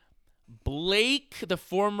interviewing Blake, the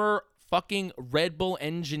former fucking Red Bull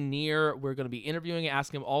engineer. We're going to be interviewing and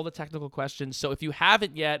asking him all the technical questions. So if you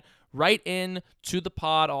haven't yet, write in to the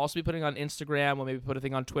pod. I'll also be putting on Instagram. We'll maybe put a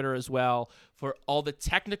thing on Twitter as well for all the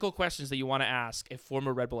technical questions that you want to ask a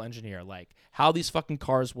former Red Bull engineer, like how these fucking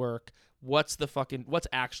cars work, what's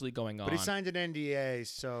actually going on. But he signed an NDA,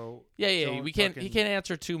 so yeah. He can't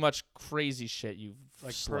answer too much crazy shit. You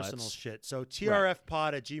like sluts. personal shit. So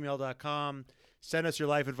trfpod@gmail.com. Send us your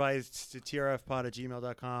life advice to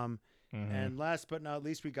trfpod@gmail.com. Mm-hmm. And last but not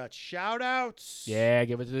least, we got shout outs. Yeah,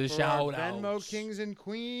 give it to the for shout our outs. Venmo Kings and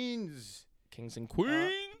Queens. Kings and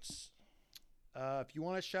Queens. If you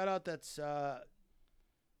want a shout out, that's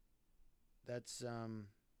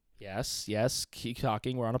Yes. Keep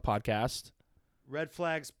talking. We're on a podcast. Red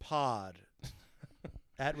Flags Pod.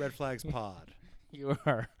 At Red Flags Pod. You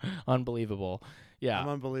are unbelievable. Yeah. I'm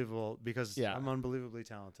unbelievable because I'm unbelievably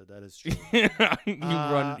talented. That is true.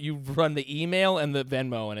 you run the email and the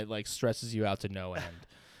Venmo, and it like stresses you out to no end.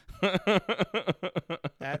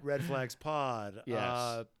 At Red Flags Pod.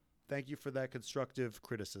 Yes. Thank you for that constructive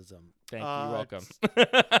criticism. Thank you. You're welcome.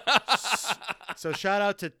 So shout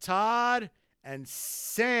out to Todd and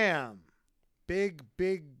Sam. Big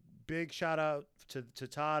shout out to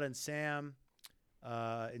Todd and Sam.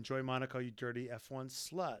 Enjoy Monaco, you dirty F1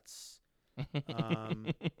 sluts.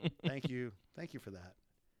 Thank you for that.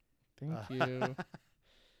 Thank you.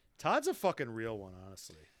 Todd's a fucking real one,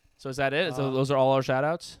 honestly. So is that it? So those are all our shout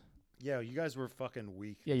outs? Yeah, you guys were fucking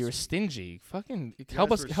weak. Yeah, you were stingy. Fucking guys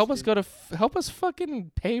help us were help us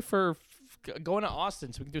fucking pay for going to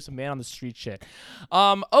Austin so we can do some man on the street shit.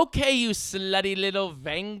 Okay, you slutty little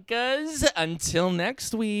Vankas. Until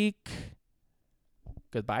next week.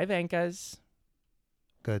 Goodbye, Vankas.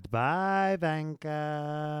 Goodbye, Vanka.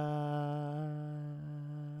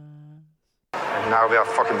 And now we are a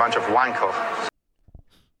fucking bunch of wankers.